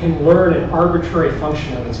layer can learn an arbitrary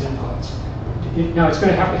function of its inputs. Now it's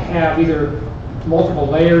going to have either multiple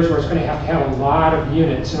layers or it's going to have a lot of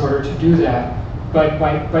units in order to do that. But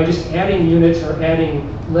by just adding units or adding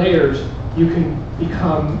layers, you can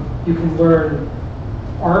learn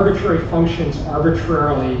arbitrary functions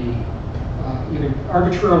arbitrarily, you can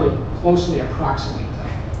arbitrarily closely approximate them.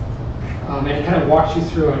 And it kind of walks you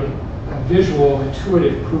through a visual,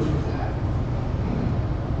 intuitive proof of that.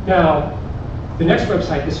 Now, the next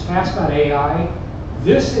website is fast.ai.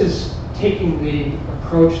 This is taking the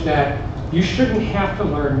approach that you shouldn't have to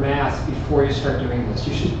learn math before you start doing this.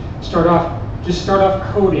 You should start off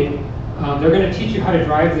coding. They're going to teach you how to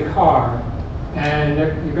drive the car, and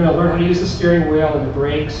you're going to learn how to use the steering wheel and the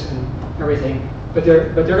brakes and everything. But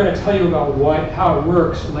they're going to tell you about how it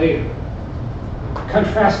works later.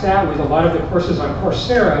 Contrast that with a lot of the courses on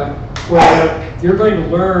Coursera, where you're going to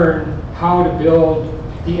learn how to build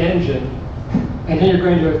the engine, and then you're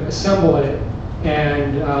going to assemble it,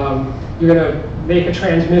 and you're going to make a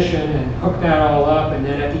transmission and hook that all up, and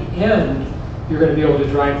then at the end, you're going to be able to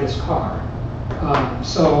drive this car.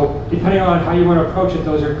 So depending on how you want to approach it,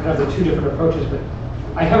 those are kind of the two different approaches. But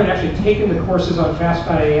I haven't actually taken the courses on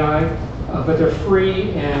fast.ai, but they're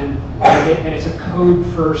free, and it's a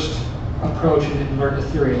code-first approach, and then learn the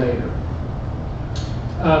theory later.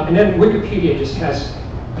 And then Wikipedia just has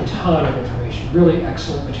a ton of information, really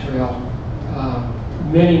excellent material,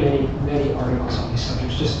 many articles on these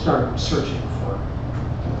subjects. Just start searching for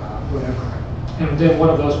whatever. And then one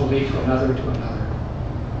of those will lead to another, to another.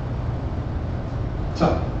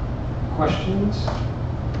 So, questions?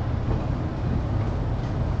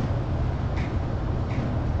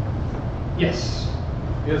 Yes?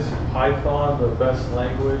 Is Python the best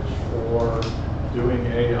language for doing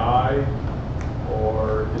AI?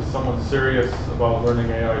 Or is someone serious about learning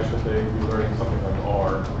AI, should they be learning something like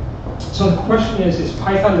R? So the question is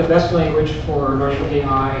Python the best language for learning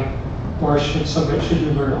AI, or should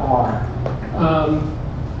you learn R?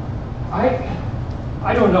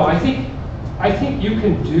 I don't know. I think you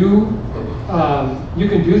can do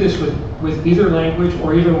this with either language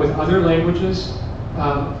or even with other languages.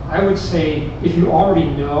 I would say if you already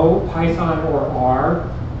know Python or R,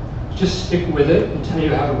 just stick with it until you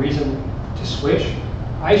have a reason to switch.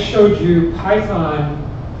 I showed you Python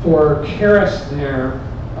for Keras there,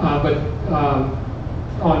 but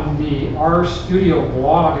on the RStudio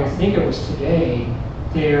blog, I think it was today,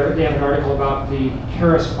 they have an article about the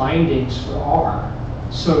Keras bindings for R.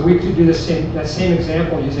 So we could do that same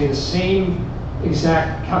example using the same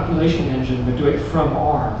exact calculation engine, but do it from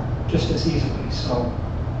R just as easily. So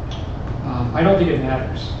I don't think it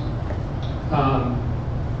matters.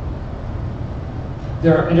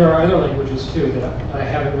 There are other languages too that I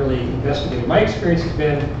haven't really investigated. My experience has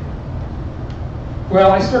been,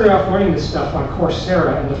 well, I started off learning this stuff on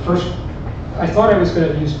Coursera, and I thought I was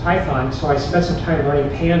going to use Python, so I spent some time learning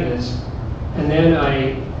pandas, and then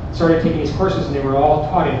I started taking these courses, and they were all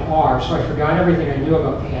taught in R, so I forgot everything I knew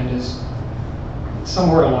about pandas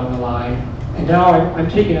somewhere along the line. And now I'm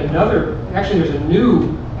taking actually there's a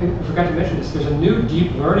new, I forgot to mention this, there's a new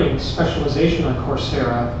deep learning specialization on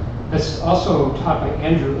Coursera that's also taught by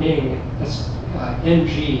Andrew Ng. That's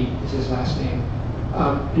NG is his last name.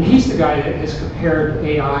 And he's the guy that has compared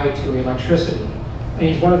AI to electricity. And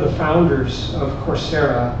he's one of the founders of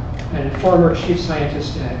Coursera and former chief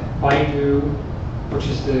scientist at Baidu, which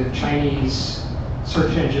is the Chinese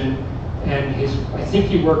search engine. And I think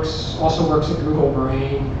he also works at Google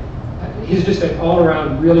Brain. He's just an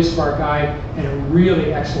all-around really smart guy and a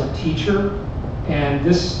really excellent teacher. And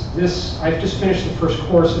I've just finished the first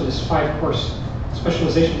course in this 5-course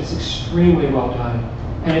specialization. It's extremely well done,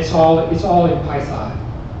 and it's all in Python,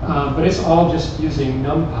 but it's all just using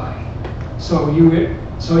NumPy. So you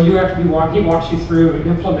have to he walks you through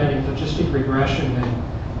implementing logistic regression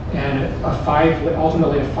and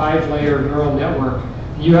ultimately a 5-layer neural network.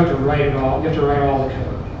 You have to write it all. You have to write all the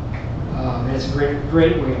code, and it's a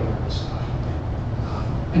great way to learn this stuff.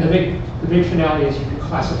 And the big finale is you can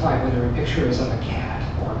classify whether a picture is of a cat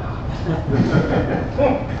or not.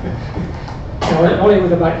 Only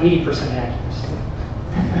with about 80% accuracy.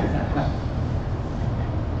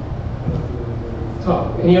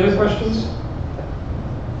 So, any other questions?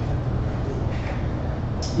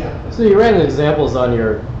 Yeah. So you ran the examples on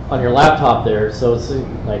your laptop there. So it's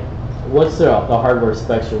like, what's the hardware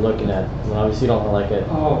specs you're looking at? Well, obviously you don't have like a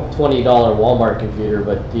 $20 Walmart computer,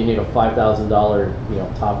 but do you need a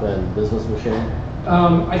 $5,000 top-end business machine?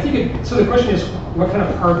 I think so. The question is, what kind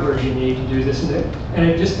of hardware do you need to do this? And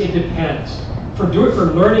it depends. For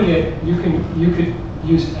learning it, you could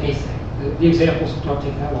use anything. The examples don't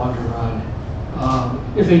take that long to run.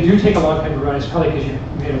 If they do take a long time to run, it's probably because you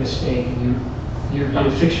made a mistake and you need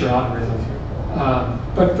to fix your algorithm.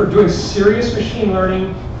 But for doing serious machine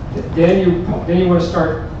learning, then you want to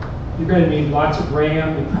start. You're going to need lots of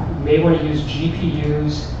RAM. You may want to use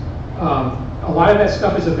GPUs. A lot of that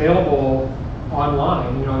stuff is available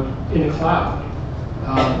online, in the cloud,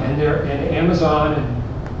 and Amazon and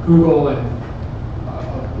Google and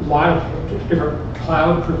a lot of different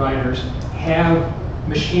cloud providers have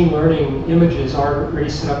machine learning images already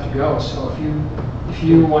set up to go. So if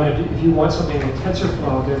you want something like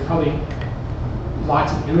TensorFlow, there are probably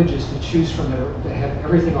lots of images to choose from that have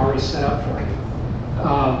everything already set up for you.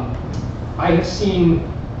 I have seen.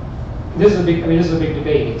 This is a big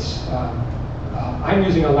debate. It's I'm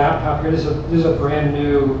using a laptop here. This is a brand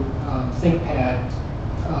new ThinkPad.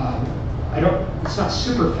 It's not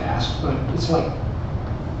super fast, but it's like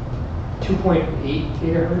 2.8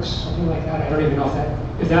 gigahertz, something like that. I don't even know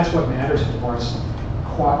if that's what matters anymore. It's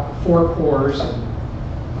 4 cores. And,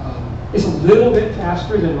 it's a little bit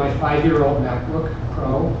faster than my 5-year-old MacBook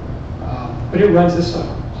Pro, but it runs this stuff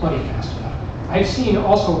plenty fast enough. I've seen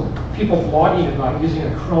also people blogging about using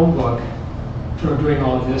a Chromebook doing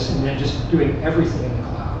all of this and then just doing everything in the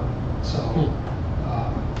cloud. So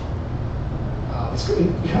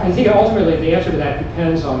I think ultimately the answer to that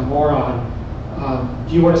depends on more on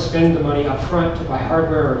do you want to spend the money up front to buy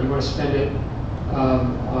hardware, or do you want to spend it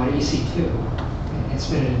on EC2 and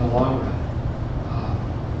spend it in the long run?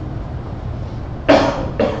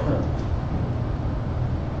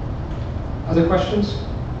 Other questions?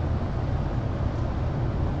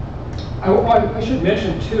 I should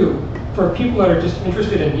mention too, for people that are just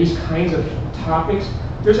interested in these kinds of topics,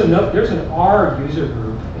 there's an R user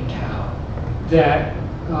group in town that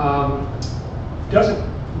doesn't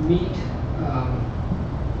meet.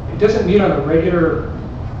 It doesn't meet on a regular.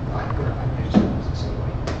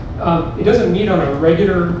 It doesn't meet on a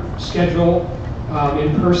regular schedule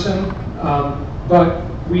in person, but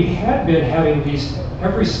we had been having these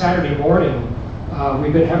every Saturday morning.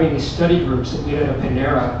 We've been having these study groups that meet at a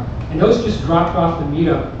Panera, and those just dropped off the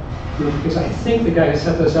meetup group because I think the guy who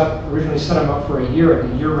set those up originally set them up for a year,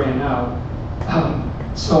 and the year ran out.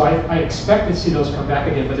 So I expect to see those come back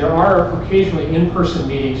again, but there are occasionally in-person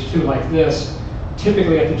meetings too, like this,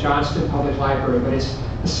 typically at the Johnston Public Library. But it's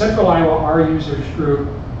the Central Iowa R Users Group,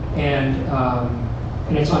 and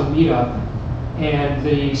it's on Meetup. And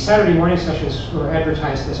the Saturday morning sessions were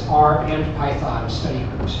advertised as R and Python study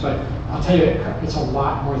groups, but I'll tell you, it's a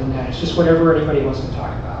lot more than that. It's just whatever anybody wants to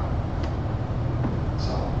talk about.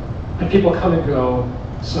 So, and people come and go.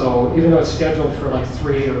 So even though it's scheduled for like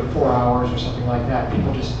 3 or 4 hours or something like that,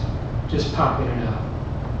 people just pop in and out.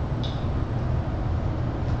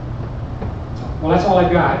 So, well, that's all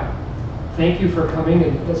I've got. Thank you for coming,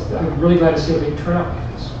 and I'm really glad to see a big turnout like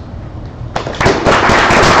this.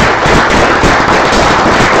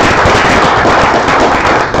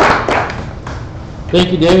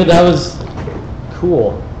 Thank you, David. That was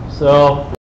cool. So.